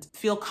and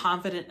feel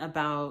confident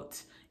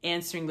about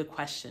answering the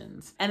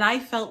questions. And I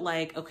felt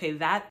like, okay,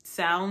 that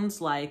sounds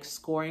like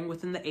scoring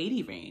within the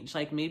 80 range.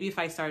 Like maybe if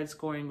I started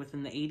scoring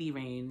within the 80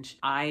 range,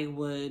 I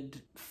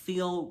would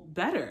feel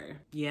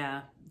better.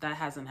 Yeah, that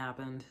hasn't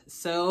happened.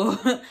 So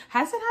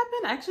has it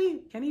happened? I actually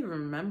can't even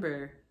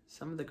remember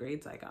some of the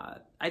grades I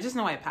got. I just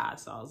know I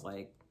passed. So I was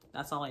like,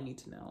 that's all I need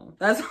to know.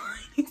 That's all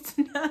I need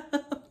to know.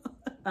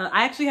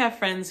 I actually have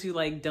friends who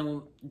like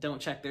don't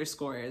check their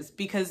scores,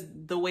 because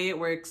the way it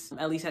works,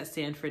 at least at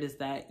Stanford, is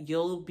that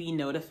you'll be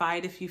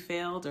notified if you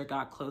failed or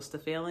got close to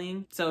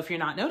failing. So if you're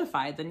not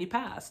notified, then you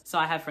passed. So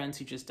I have friends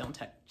who just don't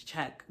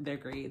check their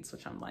grades,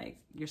 which I'm like,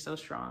 you're so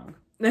strong.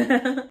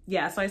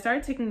 Yeah, so I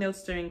started taking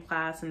notes during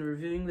class and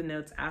reviewing the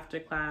notes after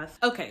class.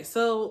 Okay,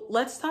 so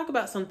let's talk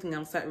about something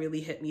else that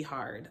really hit me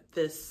hard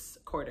this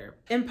quarter.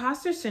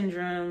 Imposter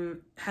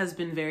syndrome has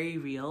been very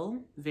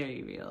real,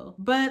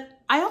 but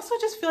I also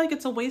just feel like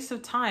it's a waste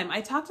of time. I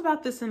talked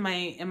about this in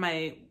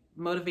my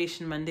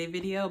Motivation Monday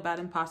video about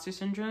imposter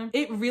syndrome.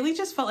 It really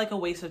just felt like a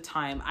waste of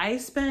time.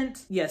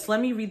 Yes,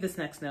 let me read this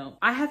next note.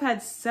 I have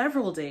had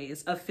several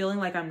days of feeling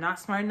like I'm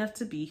not smart enough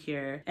to be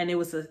here, and it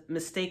was a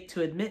mistake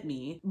to admit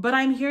me, but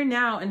I'm here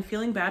now, and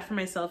feeling bad for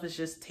myself is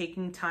just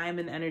taking time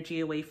and energy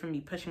away from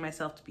me pushing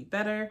myself to be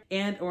better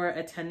and or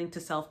attending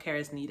to self-care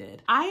as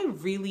needed. I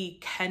really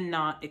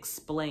cannot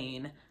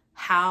explain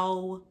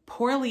how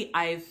poorly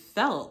I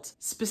felt,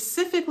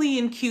 specifically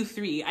in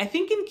Q3. I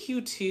think in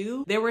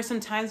Q2, there were some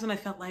times when I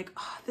felt like,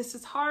 oh, this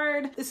is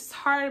hard,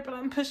 but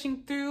I'm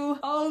pushing through.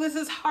 Oh, this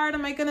is hard,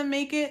 am I gonna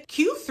make it?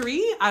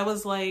 Q3, I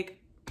was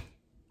like,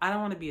 I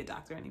don't wanna be a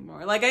doctor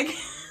anymore. Like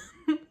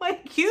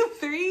like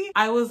Q3,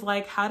 I was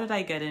like, how did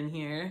I get in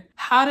here?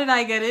 How did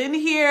I get in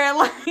here?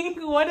 Like,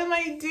 what am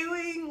I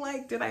doing?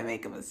 Like, did I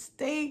make a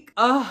mistake?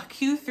 Oh,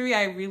 Q3,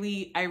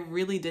 I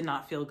really did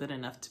not feel good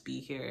enough to be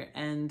here.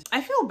 And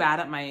I feel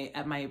bad at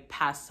my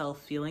past self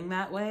feeling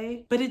that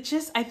way. But it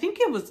just, I think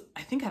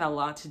it had a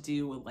lot to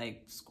do with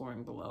like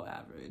scoring below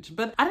average.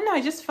 But I don't know,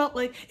 I just felt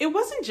like it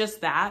wasn't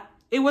just that.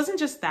 It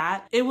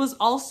was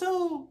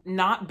also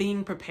not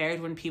being prepared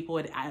when people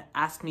would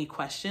ask me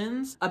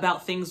questions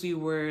about things we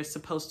were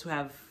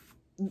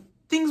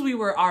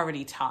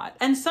already taught.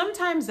 And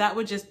sometimes that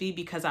would just be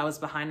because I was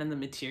behind on the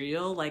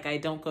material. Like I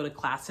don't go to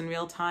class in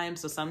real time.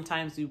 So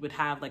sometimes we would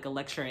have like a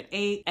lecture at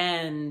 8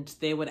 and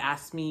they would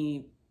ask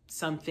me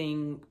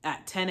something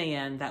at 10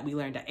 a.m. that we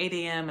learned at 8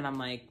 a.m. And I'm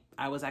like,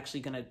 I was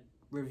actually gonna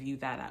review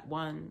that at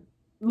 1.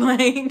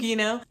 Like, you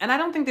know, and I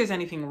don't think there's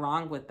anything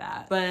wrong with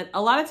that. But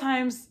a lot of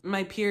times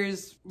my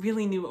peers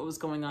really knew what was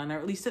going on, or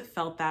at least it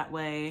felt that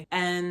way.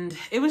 And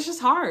it was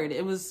just hard.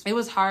 It was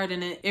hard,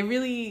 and it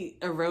really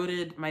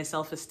eroded my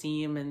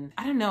self-esteem. And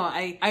I don't know,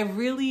 I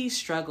really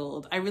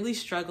struggled. I really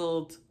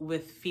struggled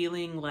with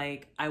feeling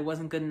like I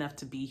wasn't good enough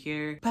to be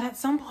here. But at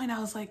some point I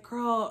was like,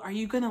 girl, are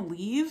you gonna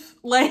leave?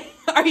 Like,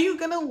 are you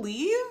gonna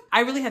leave?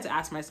 I really had to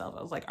ask myself,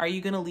 I was like, are you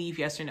gonna leave,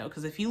 yes or no?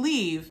 Because if you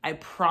leave, I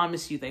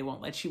promise you they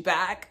won't let you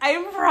back.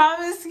 I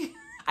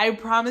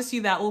promise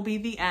you that will be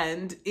the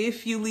end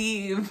if you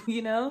leave,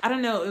 you know? I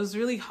don't know, it was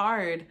really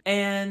hard.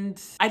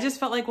 And I just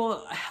felt like,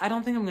 well, I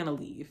don't think I'm gonna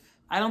leave.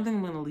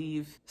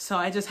 So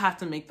I just have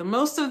to make the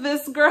most of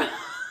this, girl.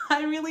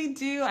 I really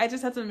do. I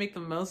just have to make the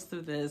most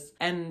of this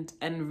and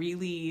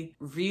really,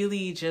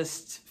 really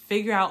just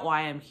figure out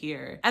why I'm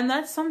here. And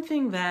that's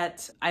something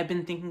that I've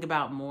been thinking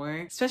about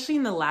more, especially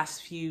in the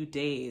last few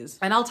days.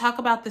 And I'll talk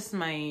about this in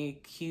my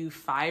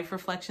Q5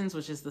 reflections,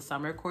 which is the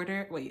summer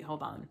quarter. Wait,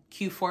 hold on.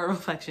 Q4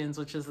 reflections,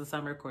 which is the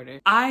summer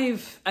quarter. I'll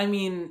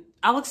explain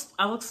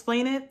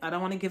it. I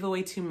don't want to give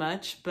away too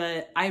much,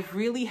 but I've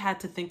really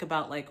had to think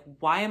about like,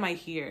 why am I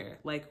here?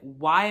 Like,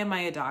 why am I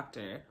a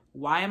doctor?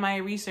 Why am I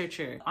a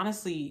researcher?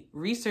 Honestly,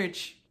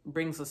 research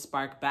brings a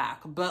spark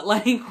back, but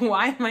like,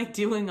 why am I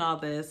doing all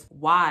this?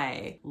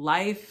 Why?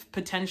 Life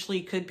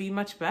potentially could be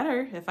much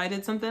better if I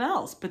did something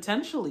else.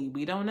 Potentially,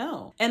 we don't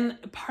know.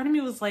 And part of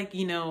me was like,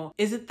 you know,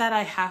 is it that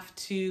I have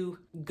to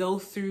go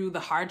through the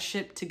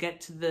hardship to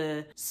get to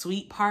the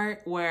sweet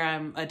part where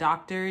I'm a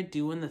doctor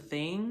doing the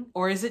thing?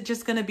 Or is it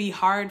just gonna be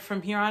hard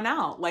from here on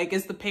out? Like,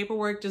 is the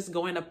paperwork just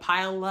going to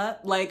pile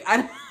up? Like,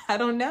 I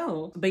don't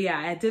know. But yeah,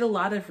 I did a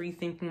lot of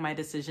rethinking my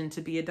decision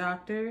to be a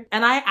doctor.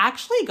 And I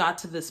actually got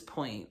to this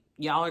point.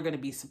 Y'all are gonna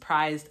be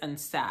surprised and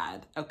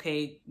sad,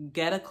 okay?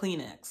 Get a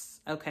Kleenex,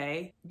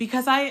 okay?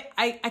 Because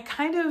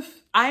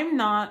I'm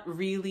not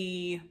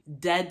really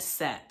dead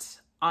set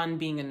on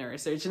being a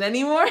neurosurgeon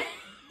anymore.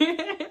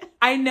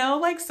 I know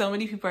like so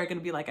many people are going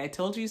to be like, I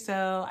told you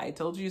so, I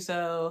told you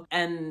so.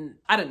 And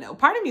I don't know,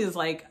 part of me is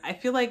like, I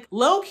feel like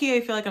low key,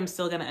 I feel like I'm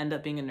still going to end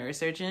up being a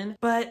neurosurgeon.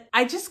 But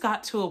I just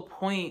got to a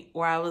point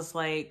where I was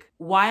like,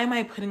 why am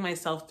I putting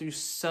myself through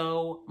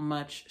so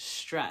much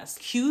stress?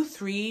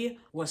 Q3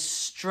 was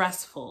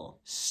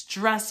stressful.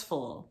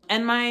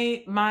 And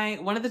my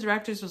one of the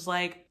directors was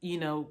like, you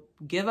know,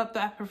 give up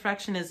that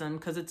perfectionism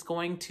because it's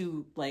going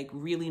to like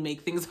really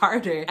make things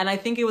harder. And I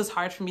think it was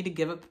hard for me to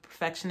give up the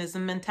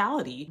perfectionism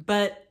mentality.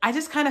 But I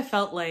just kind of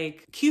felt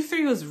like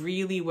Q3 was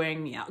really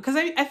wearing me out. Because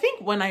I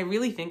think when I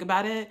really think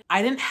about it,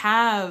 I didn't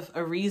have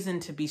a reason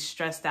to be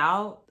stressed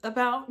out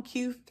about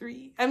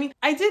Q3. I mean,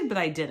 I did, but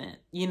I didn't.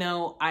 You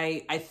know,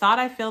 I thought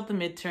I failed the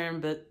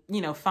midterm, but you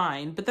know,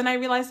 fine. But then I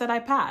realized that I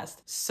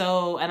passed.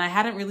 So, and I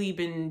hadn't really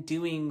been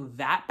doing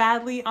that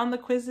badly on the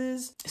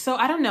quizzes. So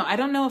I don't know. I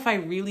don't know if I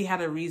really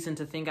had a reason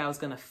to think I was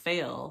going to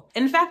fail.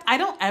 In fact, I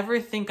don't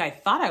ever think I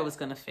thought I was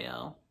going to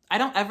fail. I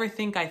don't ever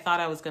think I thought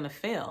I was going to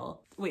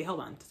fail. Wait, hold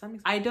on. Does that make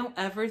sense? I don't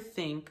ever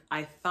think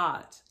I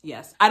thought,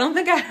 yes. I don't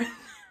think I,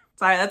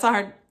 sorry, that's a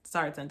hard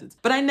sentence.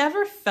 But I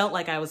never felt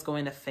like I was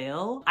going to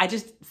fail. I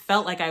just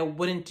felt like I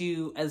wouldn't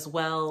do as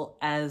well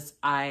as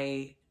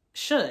I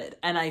should.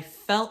 And I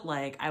felt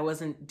like I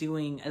wasn't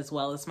doing as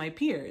well as my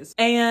peers.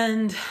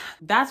 And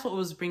that's what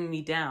was bringing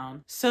me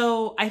down.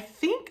 So I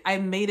think I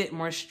made it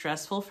more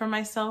stressful for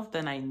myself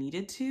than I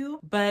needed to.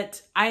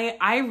 But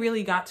I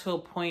really got to a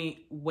point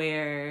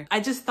where I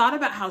just thought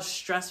about how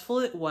stressful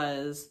it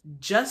was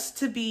just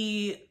to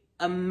be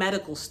a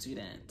medical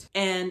student.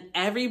 And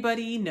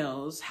everybody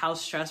knows how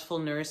stressful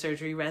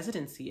neurosurgery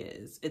residency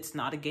is. It's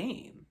not a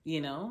game,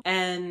 you know?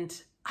 And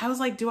I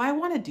was like, do I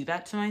want to do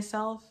that to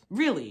myself?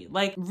 Really?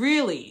 Like,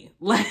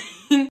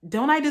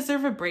 don't I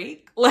deserve a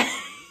break? Like,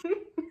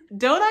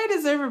 don't I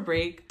deserve a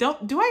break? Do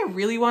I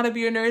really want to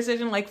be a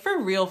neurosurgeon? Like,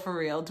 for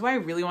real, do I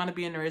really want to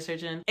be a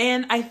neurosurgeon?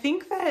 And I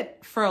think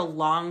that for a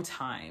long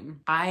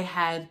time, I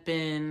had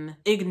been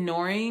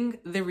ignoring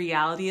the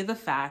reality of the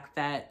fact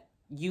that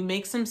you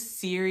make some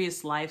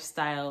serious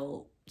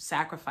lifestyle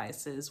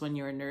sacrifices when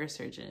you're a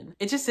neurosurgeon.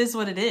 It just is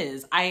what it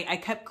is. I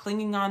kept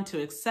clinging on to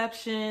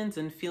exceptions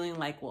and feeling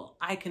like, well,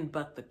 I can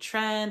buck the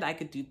trend. I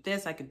could do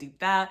this, I could do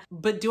that.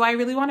 But do I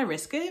really want to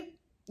risk it?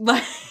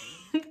 Like,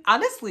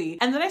 honestly.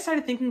 And then I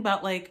started thinking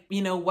about like,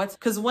 you know,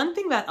 because one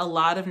thing that a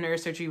lot of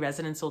neurosurgery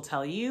residents will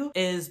tell you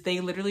is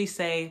they literally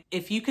say,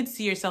 if you could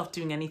see yourself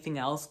doing anything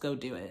else, go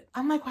do it.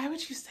 I'm like, why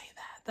would you say that?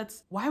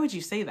 Why would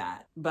you say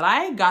that? But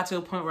I got to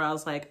a point where I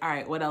was like, all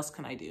right, what else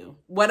can I do?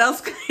 What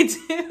else can I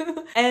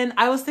do? And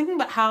I was thinking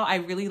about how I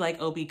really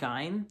like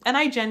OB-GYN, and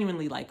I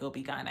genuinely like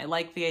OB-GYN. I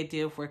like the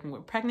idea of working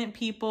with pregnant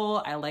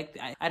people. I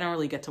don't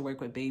really get to work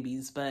with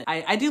babies, but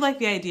I do like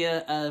the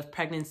idea of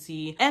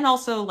pregnancy and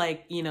also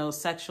like, you know,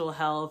 sexual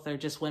health or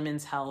just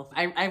women's health.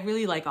 I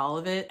really like all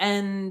of it.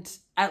 And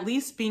at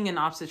least being an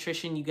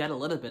obstetrician, you get a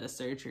little bit of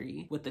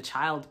surgery with the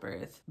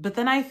childbirth. But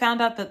then I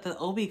found out that the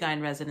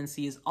OB-GYN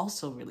residency is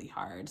also really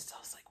hard. So I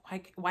was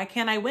like, why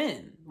can't I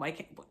win? Why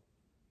can't...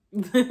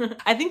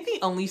 I think the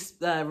only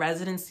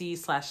residency /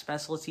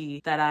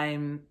 specialty that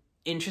I'm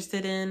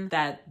interested in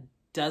that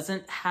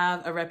doesn't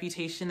have a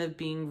reputation of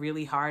being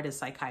really hard is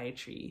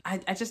psychiatry.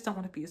 I just don't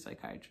want to be a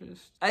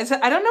psychiatrist. I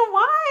don't know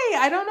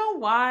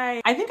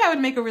why. I think I would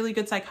make a really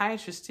good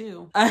psychiatrist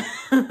too.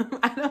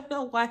 I don't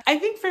know why. I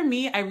think for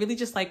me, I really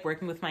just like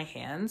working with my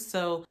hands.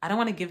 So I don't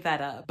want to give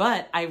that up.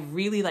 But I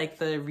really like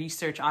the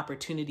research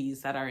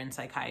opportunities that are in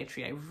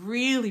psychiatry. I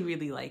really,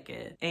 really like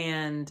it.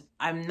 And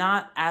I'm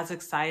not as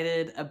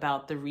excited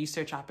about the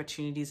research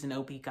opportunities in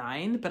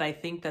OB-GYN, but I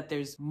think that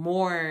there's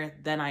more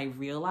than I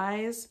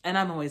realize. And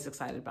I'm always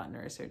excited about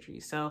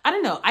neurosurgery. So I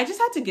don't know. I just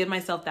had to give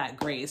myself that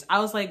grace. I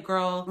was like,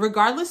 girl,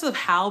 regardless of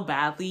how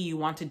badly you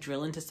want to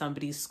drill into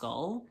somebody's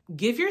skull,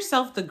 give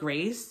yourself the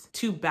grace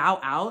to bow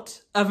out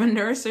of a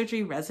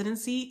neurosurgery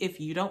residency if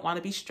you don't want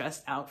to be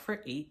stressed out for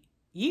 8+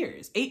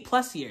 years.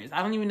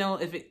 I don't even know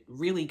if it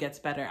really gets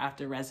better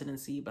after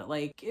residency, but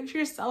like, give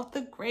yourself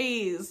the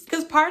grace.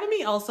 Because part of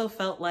me also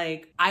felt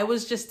like I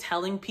was just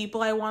telling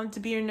people I wanted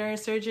to be a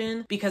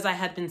neurosurgeon because I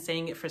had been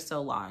saying it for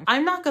so long.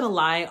 I'm not gonna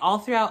lie, all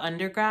throughout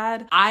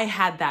undergrad, I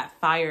had that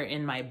fire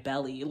in my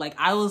belly. Like,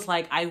 I was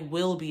like, I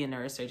will be a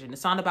neurosurgeon.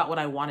 It's not about what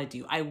I want to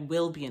do. I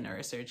will be a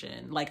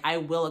neurosurgeon. Like, I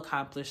will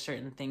accomplish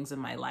certain things in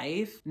my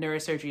life.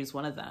 Neurosurgery is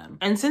one of them.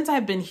 And since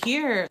I've been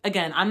here,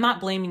 again, I'm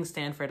not blaming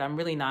Stanford. I'm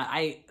really not.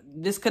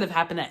 This could have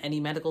happened at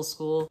any medical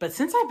school. But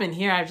since I've been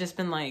here, I've just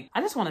been like,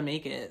 I just want to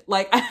make it.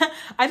 Like,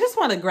 I just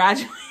want to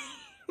graduate.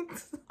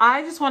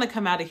 I just want to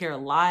come out of here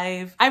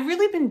alive. I've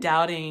really been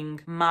doubting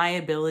my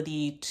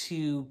ability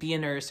to be a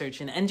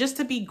neurosurgeon and just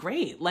to be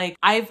great. Like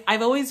I've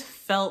always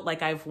felt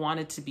like I've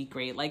wanted to be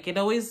great. Like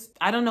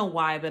I don't know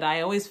why, but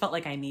I always felt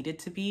like I needed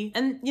to be.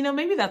 And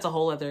maybe that's a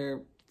whole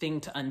other thing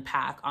to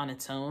unpack on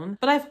its own,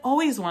 but I've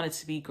always wanted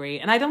to be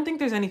great. And I don't think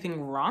there's anything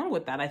wrong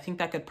with that. I think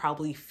that could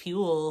probably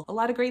fuel a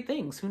lot of great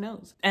things. Who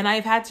knows? And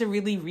I've had to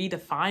really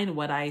redefine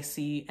what I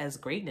see as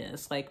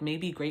greatness. Like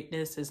maybe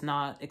greatness is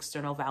not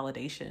external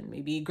validation.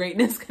 Maybe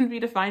greatness can be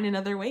defined in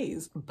other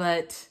ways.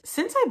 But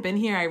since I've been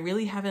here, I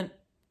really haven't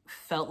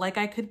felt like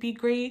I could be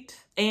great.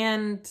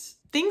 And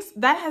things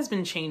that has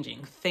been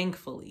changing,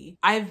 thankfully.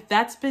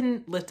 That's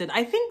been lifted.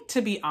 I think,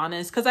 to be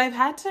honest, because I've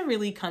had to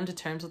really come to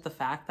terms with the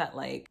fact that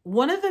like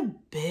one of the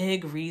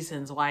big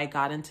reasons why I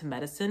got into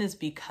medicine is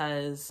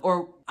because,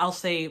 or I'll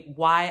say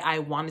why I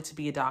wanted to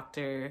be a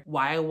doctor,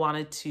 why I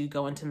wanted to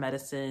go into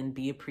medicine,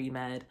 be a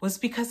pre-med, was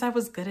because I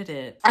was good at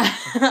it.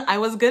 I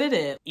was good at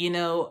it.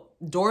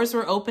 Doors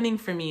were opening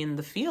for me in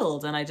the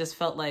field and I just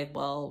felt like,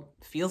 well,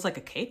 feels like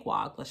a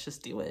cakewalk. Let's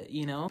just do it,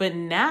 But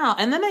now,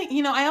 and then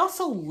I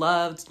also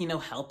loved,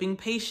 helping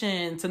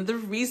patients and the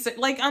research.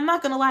 Like, I'm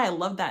not gonna lie, I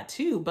love that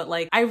too. But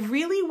like, I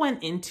really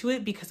went into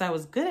it because I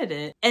was good at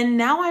it. And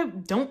now I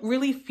don't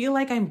really feel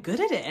like I'm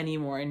good at it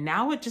anymore. And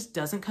now it just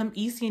doesn't come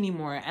easy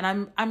anymore. And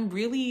I'm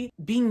really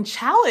being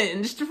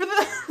challenged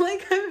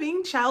I'm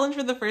being challenged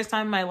for the first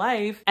time in my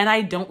life. And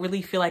I don't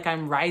really feel like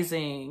I'm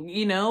rising,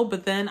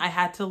 But then I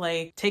had to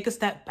like take a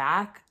step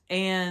back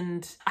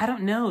and I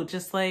don't know,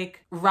 just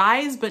like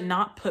rise, but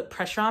not put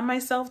pressure on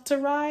myself to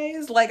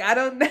rise. Like, I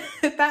don't know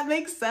if that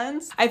makes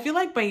sense. I feel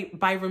like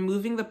by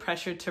removing the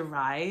pressure to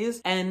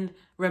rise and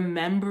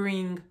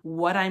remembering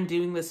what I'm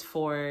doing this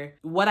for,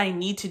 what I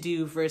need to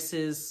do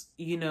versus,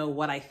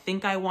 what I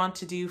think I want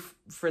to do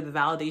for the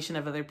validation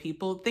of other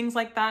people, things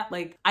like that.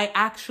 Like, I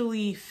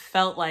actually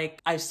felt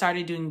like I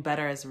started doing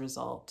better as a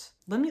result.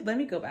 Let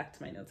me go back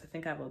to my notes. I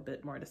think I have a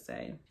bit more to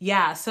say.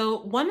 Yeah,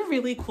 so one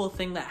really cool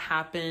thing that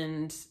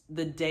happened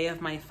the day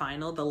of my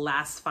final, the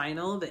last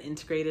final, the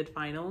integrated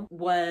final,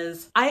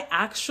 was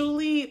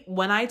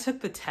when I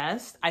took the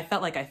test, I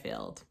felt like I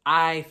failed.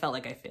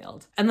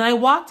 And then I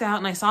walked out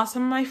and I saw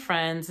some of my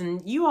friends,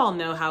 and you all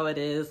know how it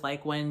is,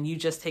 like when you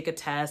just take a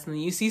test and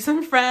then you see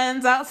some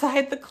friends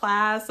outside the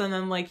class and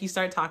then like you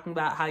start talking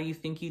about how you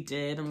think you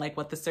did and like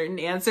what the certain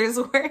answers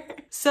were.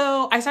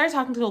 So I started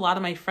talking to a lot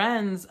of my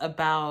friends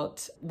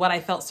about what I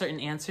felt certain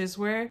answers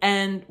were.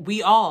 And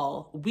we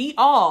all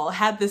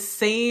had the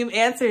same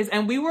answers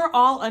and we were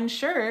all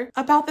unsure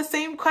about the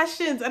same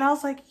questions. And I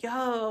was like,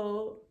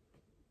 yo,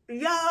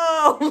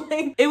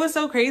 like, it was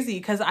so crazy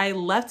because I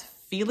left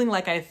feeling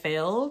like I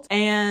failed.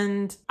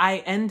 And I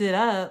ended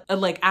up,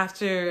 like,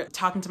 after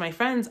talking to my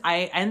friends,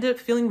 I ended up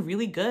feeling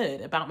really good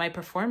about my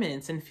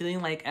performance and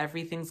feeling like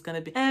everything's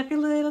gonna be, every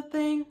little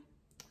thing,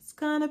 it's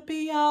gonna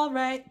be all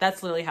right.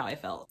 That's literally how I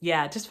felt.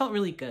 Yeah, it just felt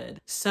really good.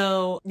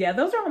 So yeah,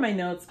 those are all my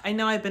notes. I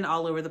know I've been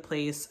all over the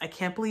place. I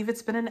can't believe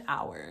it's been an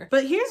hour.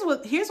 But here's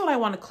what I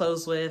want to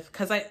close with,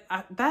 because I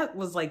that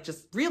was like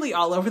just really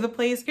all over the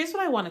place. Here's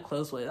what I want to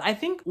close with. I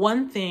think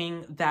one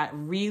thing that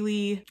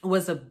really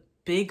was a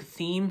big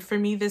theme for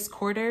me this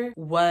quarter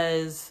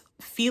was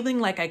feeling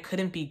like I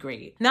couldn't be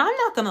great. Now, I'm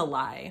not gonna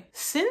lie.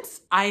 Since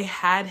I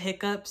had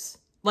hiccups,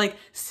 like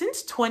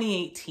since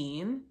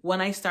 2018,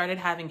 when I started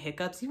having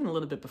hiccups, even a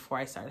little bit before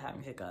I started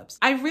having hiccups,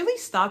 I really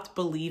stopped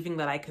believing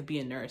that I could be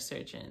a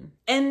neurosurgeon.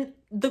 And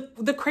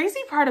the crazy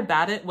part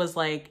about it was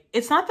like,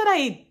 it's not that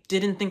I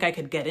didn't think I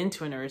could get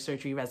into a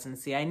neurosurgery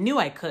residency. I knew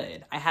I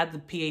could. I had the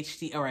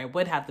PhD, or I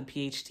would have the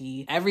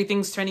PhD.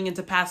 Everything's turning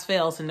into pass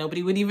fail, so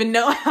nobody would even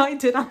know how I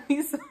did on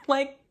these,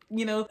 like,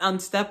 on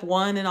step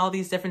 1 and all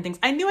these different things.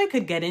 I knew I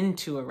could get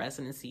into a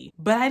residency,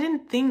 but I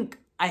didn't think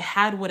I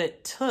had what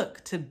it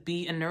took to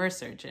be a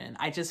neurosurgeon.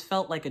 I just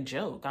felt like a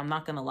joke. I'm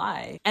not gonna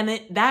lie. And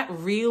that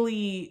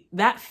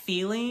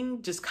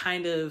feeling just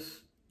kind of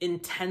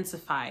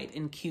intensified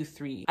in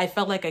Q3. I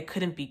felt like I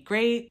couldn't be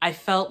great. I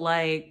felt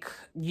like,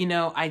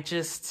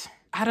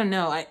 I don't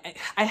know.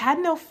 I had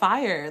no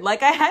fire.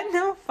 Like, I had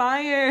no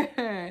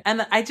fire.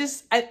 And I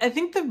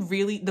think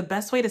the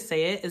best way to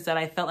say it is that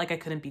I felt like I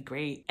couldn't be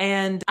great.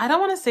 And I don't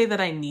want to say that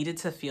I needed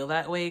to feel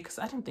that way, because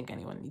I don't think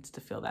anyone needs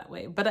to feel that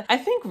way. But I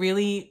think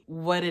really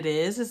what it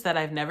is that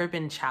I've never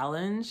been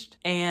challenged,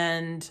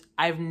 and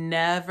I've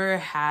never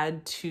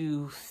had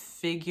to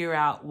figure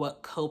out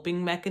what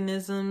coping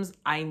mechanisms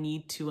I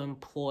need to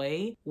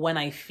employ when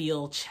I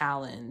feel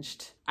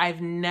challenged. I've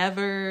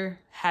never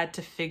had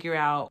to figure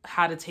out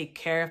how to take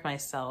care of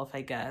myself,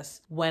 I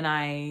guess, when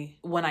I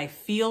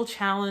feel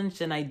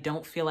challenged and I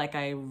don't feel like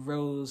I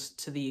rose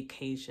to the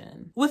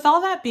occasion. With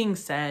all that being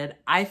said,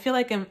 I feel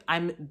like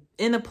I'm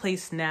in a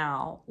place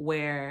now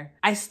where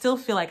I still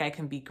feel like I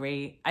can be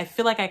great. I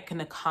feel like I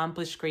can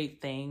accomplish great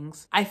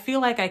things. I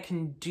feel like I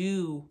can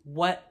do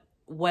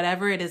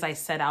whatever it is I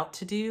set out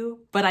to do,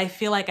 but I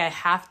feel like I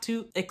have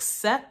to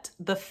accept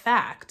the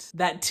fact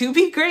that to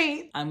be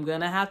great, I'm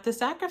gonna have to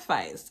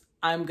sacrifice.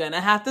 I'm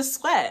gonna have to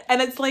sweat.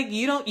 And it's like,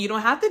 you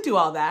don't have to do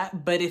all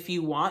that, but if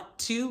you want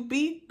to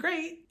be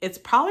great, it's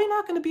probably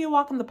not gonna be a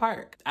walk in the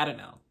park. I don't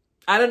know.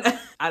 I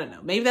don't know.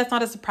 Maybe that's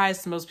not a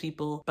surprise to most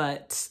people,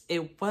 but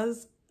it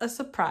was a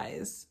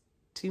surprise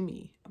to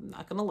me. I'm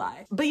not gonna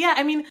lie. But yeah,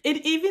 I mean,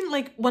 it even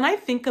like when I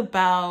think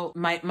about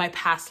my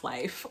past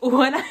life,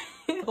 when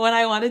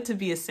I wanted to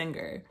be a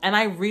singer and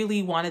I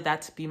really wanted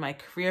that to be my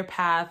career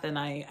path and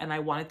I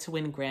wanted to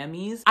win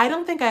Grammys, I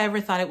don't think I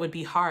ever thought it would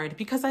be hard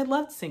because I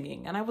loved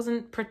singing and I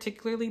wasn't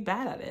particularly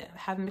bad at it. I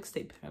have a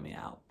mixtape coming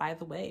out, by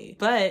the way.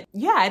 But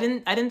yeah, I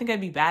didn't think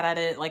I'd be bad at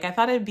it. Like I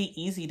thought it'd be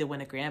easy to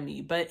win a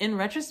Grammy, but in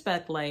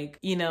retrospect, like,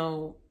 you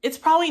know, it's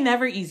probably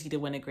never easy to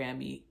win a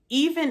Grammy.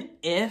 Even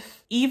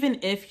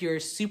if you're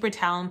super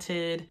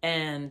talented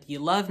and you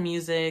love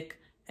music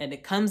and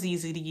it comes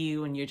easy to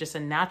you and you're just a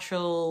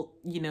natural,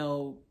 you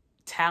know,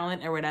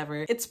 talent or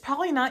whatever, it's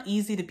probably not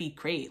easy to be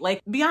great.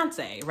 Like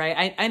Beyonce,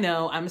 right? I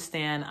know I'm a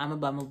stan, I'm a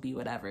bumblebee,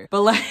 whatever.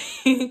 But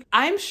like,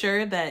 I'm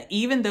sure that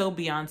even though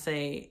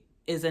Beyonce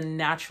is a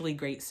naturally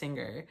great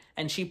singer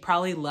and she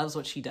probably loves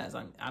what she does,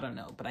 I don't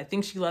know, but I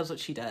think she loves what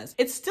she does,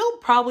 it's still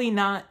probably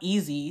not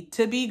easy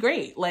to be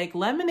great. Like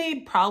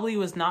Lemonade probably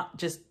was not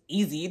just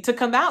easy to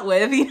come out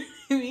with.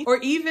 Or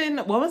even,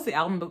 what was the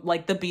album?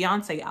 Like the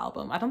Beyonce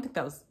album. I don't think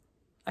that was,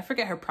 I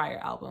forget her prior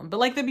album, but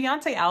like the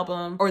Beyonce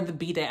album or the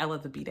B-Day, I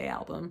love the B-Day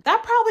album.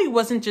 That probably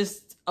wasn't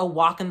just a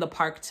walk in the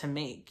park to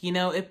make, you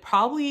know, it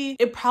probably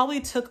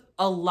took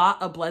a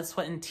lot of blood,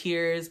 sweat, and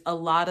tears, a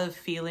lot of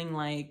feeling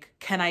like,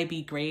 can I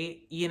be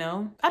great? You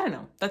know, I don't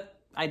know, that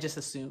I just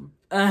assume.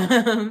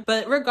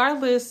 But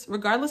regardless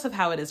of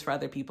how it is for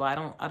other people, I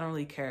don't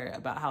really care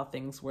about how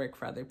things work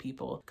for other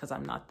people because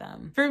I'm not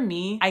them. For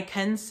me, I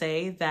can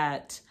say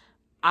that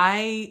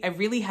I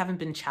really haven't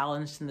been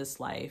challenged in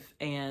this life,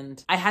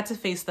 and I had to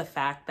face the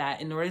fact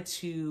that in order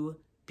to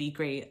be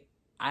great,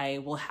 I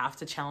will have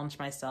to challenge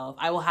myself.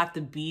 I will have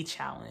to be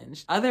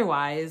challenged.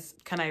 Otherwise,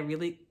 can I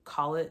really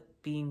call it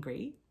being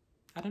great?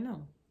 I don't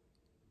know.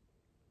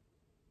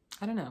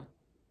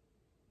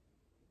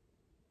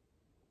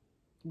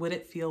 Would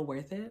it feel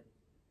worth it?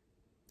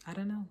 I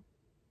don't know.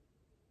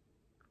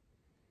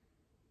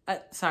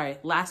 Sorry,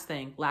 last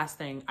thing.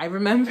 I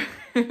remember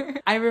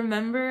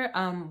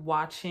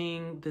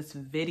watching this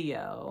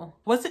video.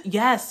 Was it?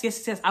 Yes.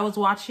 I was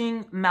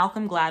watching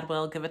Malcolm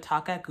Gladwell give a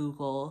talk at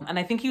Google, and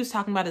I think he was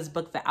talking about his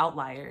book, The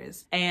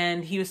Outliers.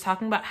 And he was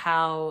talking about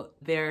how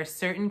there are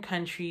certain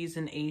countries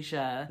in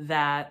Asia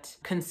that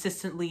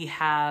consistently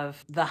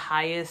have the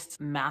highest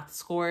math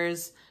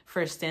scores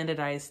for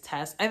standardized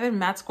tests, either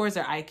math scores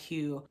or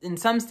IQ, in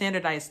some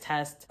standardized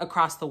tests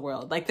across the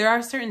world. Like there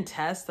are certain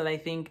tests that I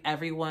think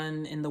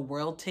everyone in the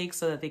world takes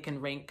so that they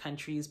can rank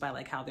countries by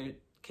like how their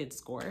kids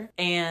score.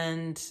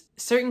 And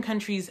certain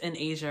countries in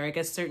Asia, I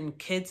guess certain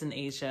kids in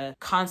Asia,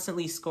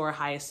 constantly score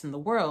highest in the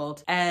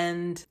world.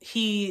 And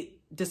he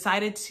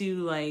decided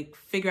to like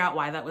figure out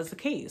why that was the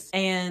case.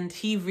 And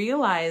he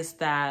realized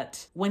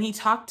that when he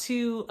talked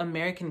to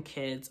American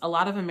kids, a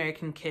lot of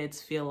American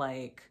kids feel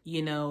like,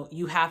 you know,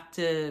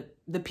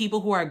 the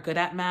people who are good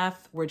at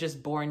math were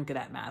just born good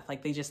at math.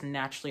 Like they just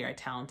naturally are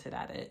talented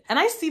at it. And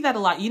I see that a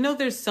lot. You know,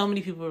 there's so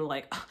many people who are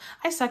like, oh,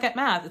 I suck at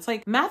math. It's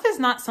like, math is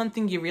not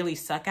something you really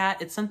suck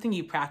at. It's something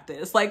you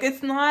practice. Like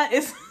it's not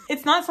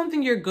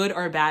something you're good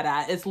or bad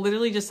at. It's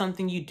literally just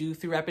something you do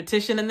through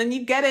repetition and then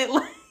you get it.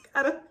 Like,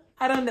 I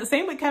don't know.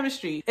 Same with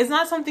chemistry. It's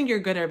not something you're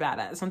good or bad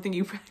at. It's something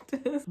you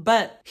practice.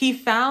 But he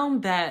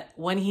found that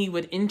when he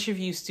would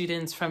interview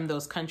students from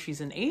those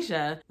countries in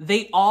Asia,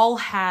 they all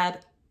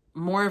had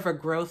more of a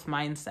growth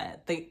mindset.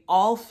 They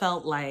all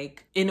felt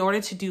like in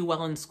order to do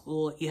well in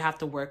school, you have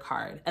to work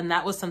hard. And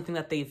that was something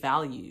that they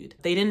valued.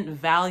 They didn't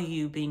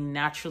value being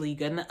naturally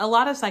good. And a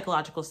lot of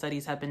psychological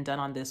studies have been done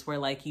on this where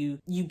like you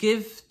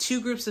give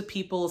two groups of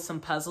people some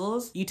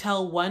puzzles. You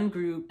tell one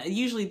group,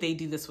 usually they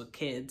do this with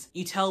kids.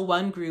 You tell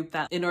one group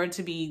that in order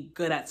to be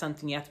good at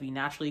something, you have to be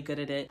naturally good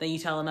at it. Then you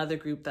tell another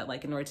group that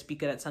like in order to be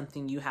good at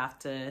something, you have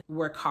to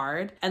work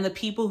hard. And the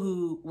people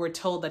who were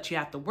told that you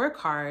have to work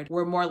hard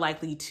were more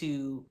likely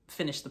to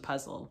finish the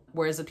puzzle.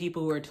 Whereas the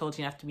people who were told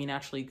you have to be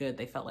naturally good,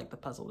 they felt like the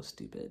puzzle was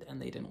stupid and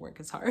they didn't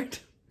work as hard.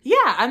 Yeah,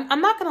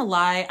 I'm not gonna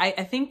lie. I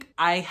think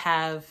I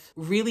have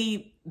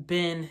really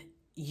been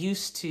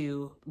used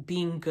to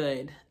being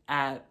good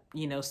at,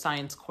 you know,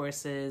 science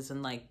courses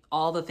and like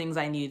all the things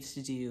I needed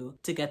to do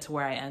to get to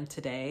where I am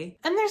today.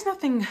 And there's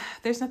nothing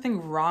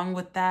wrong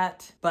with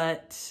that,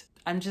 but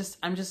I'm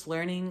just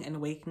learning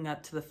and waking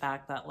up to the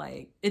fact that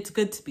like, it's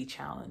good to be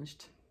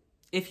challenged.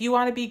 If you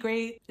want to be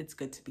great, it's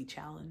good to be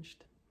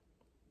challenged.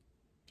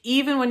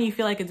 Even when you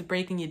feel like it's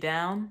breaking you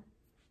down,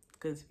 it's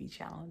good to be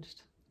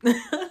challenged.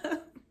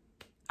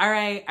 All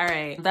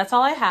right. That's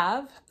all I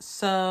have.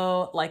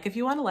 So like if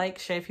you want to like,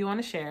 share if you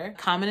want to share,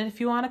 comment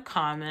if you want to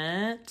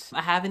comment.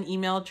 I have an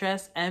email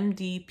address,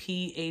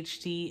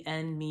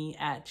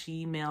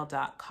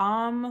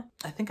 MDPhDandMe@gmail.com.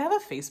 I think I have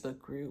a Facebook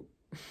group.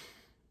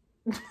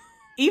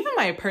 Even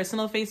my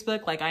personal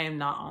Facebook, like I am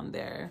not on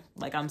there.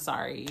 Like, I'm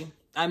sorry.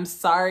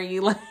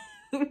 Like,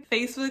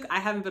 Facebook, I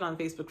haven't been on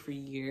Facebook for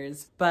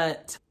years,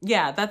 but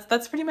yeah,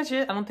 that's pretty much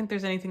it. I don't think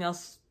there's anything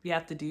else we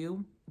have to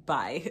do.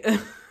 Bye.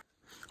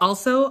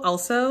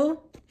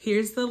 Also,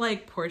 here's the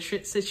like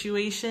portrait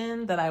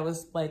situation that I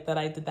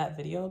did that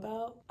video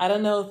about. I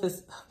don't know if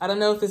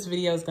this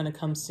video is gonna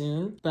come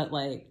soon, but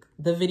like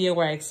the video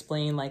where I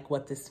explain like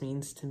what this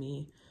means to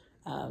me.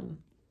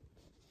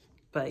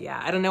 But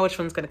yeah, I don't know which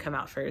one's gonna come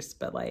out first,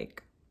 but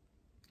like,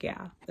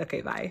 yeah.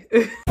 Okay, bye.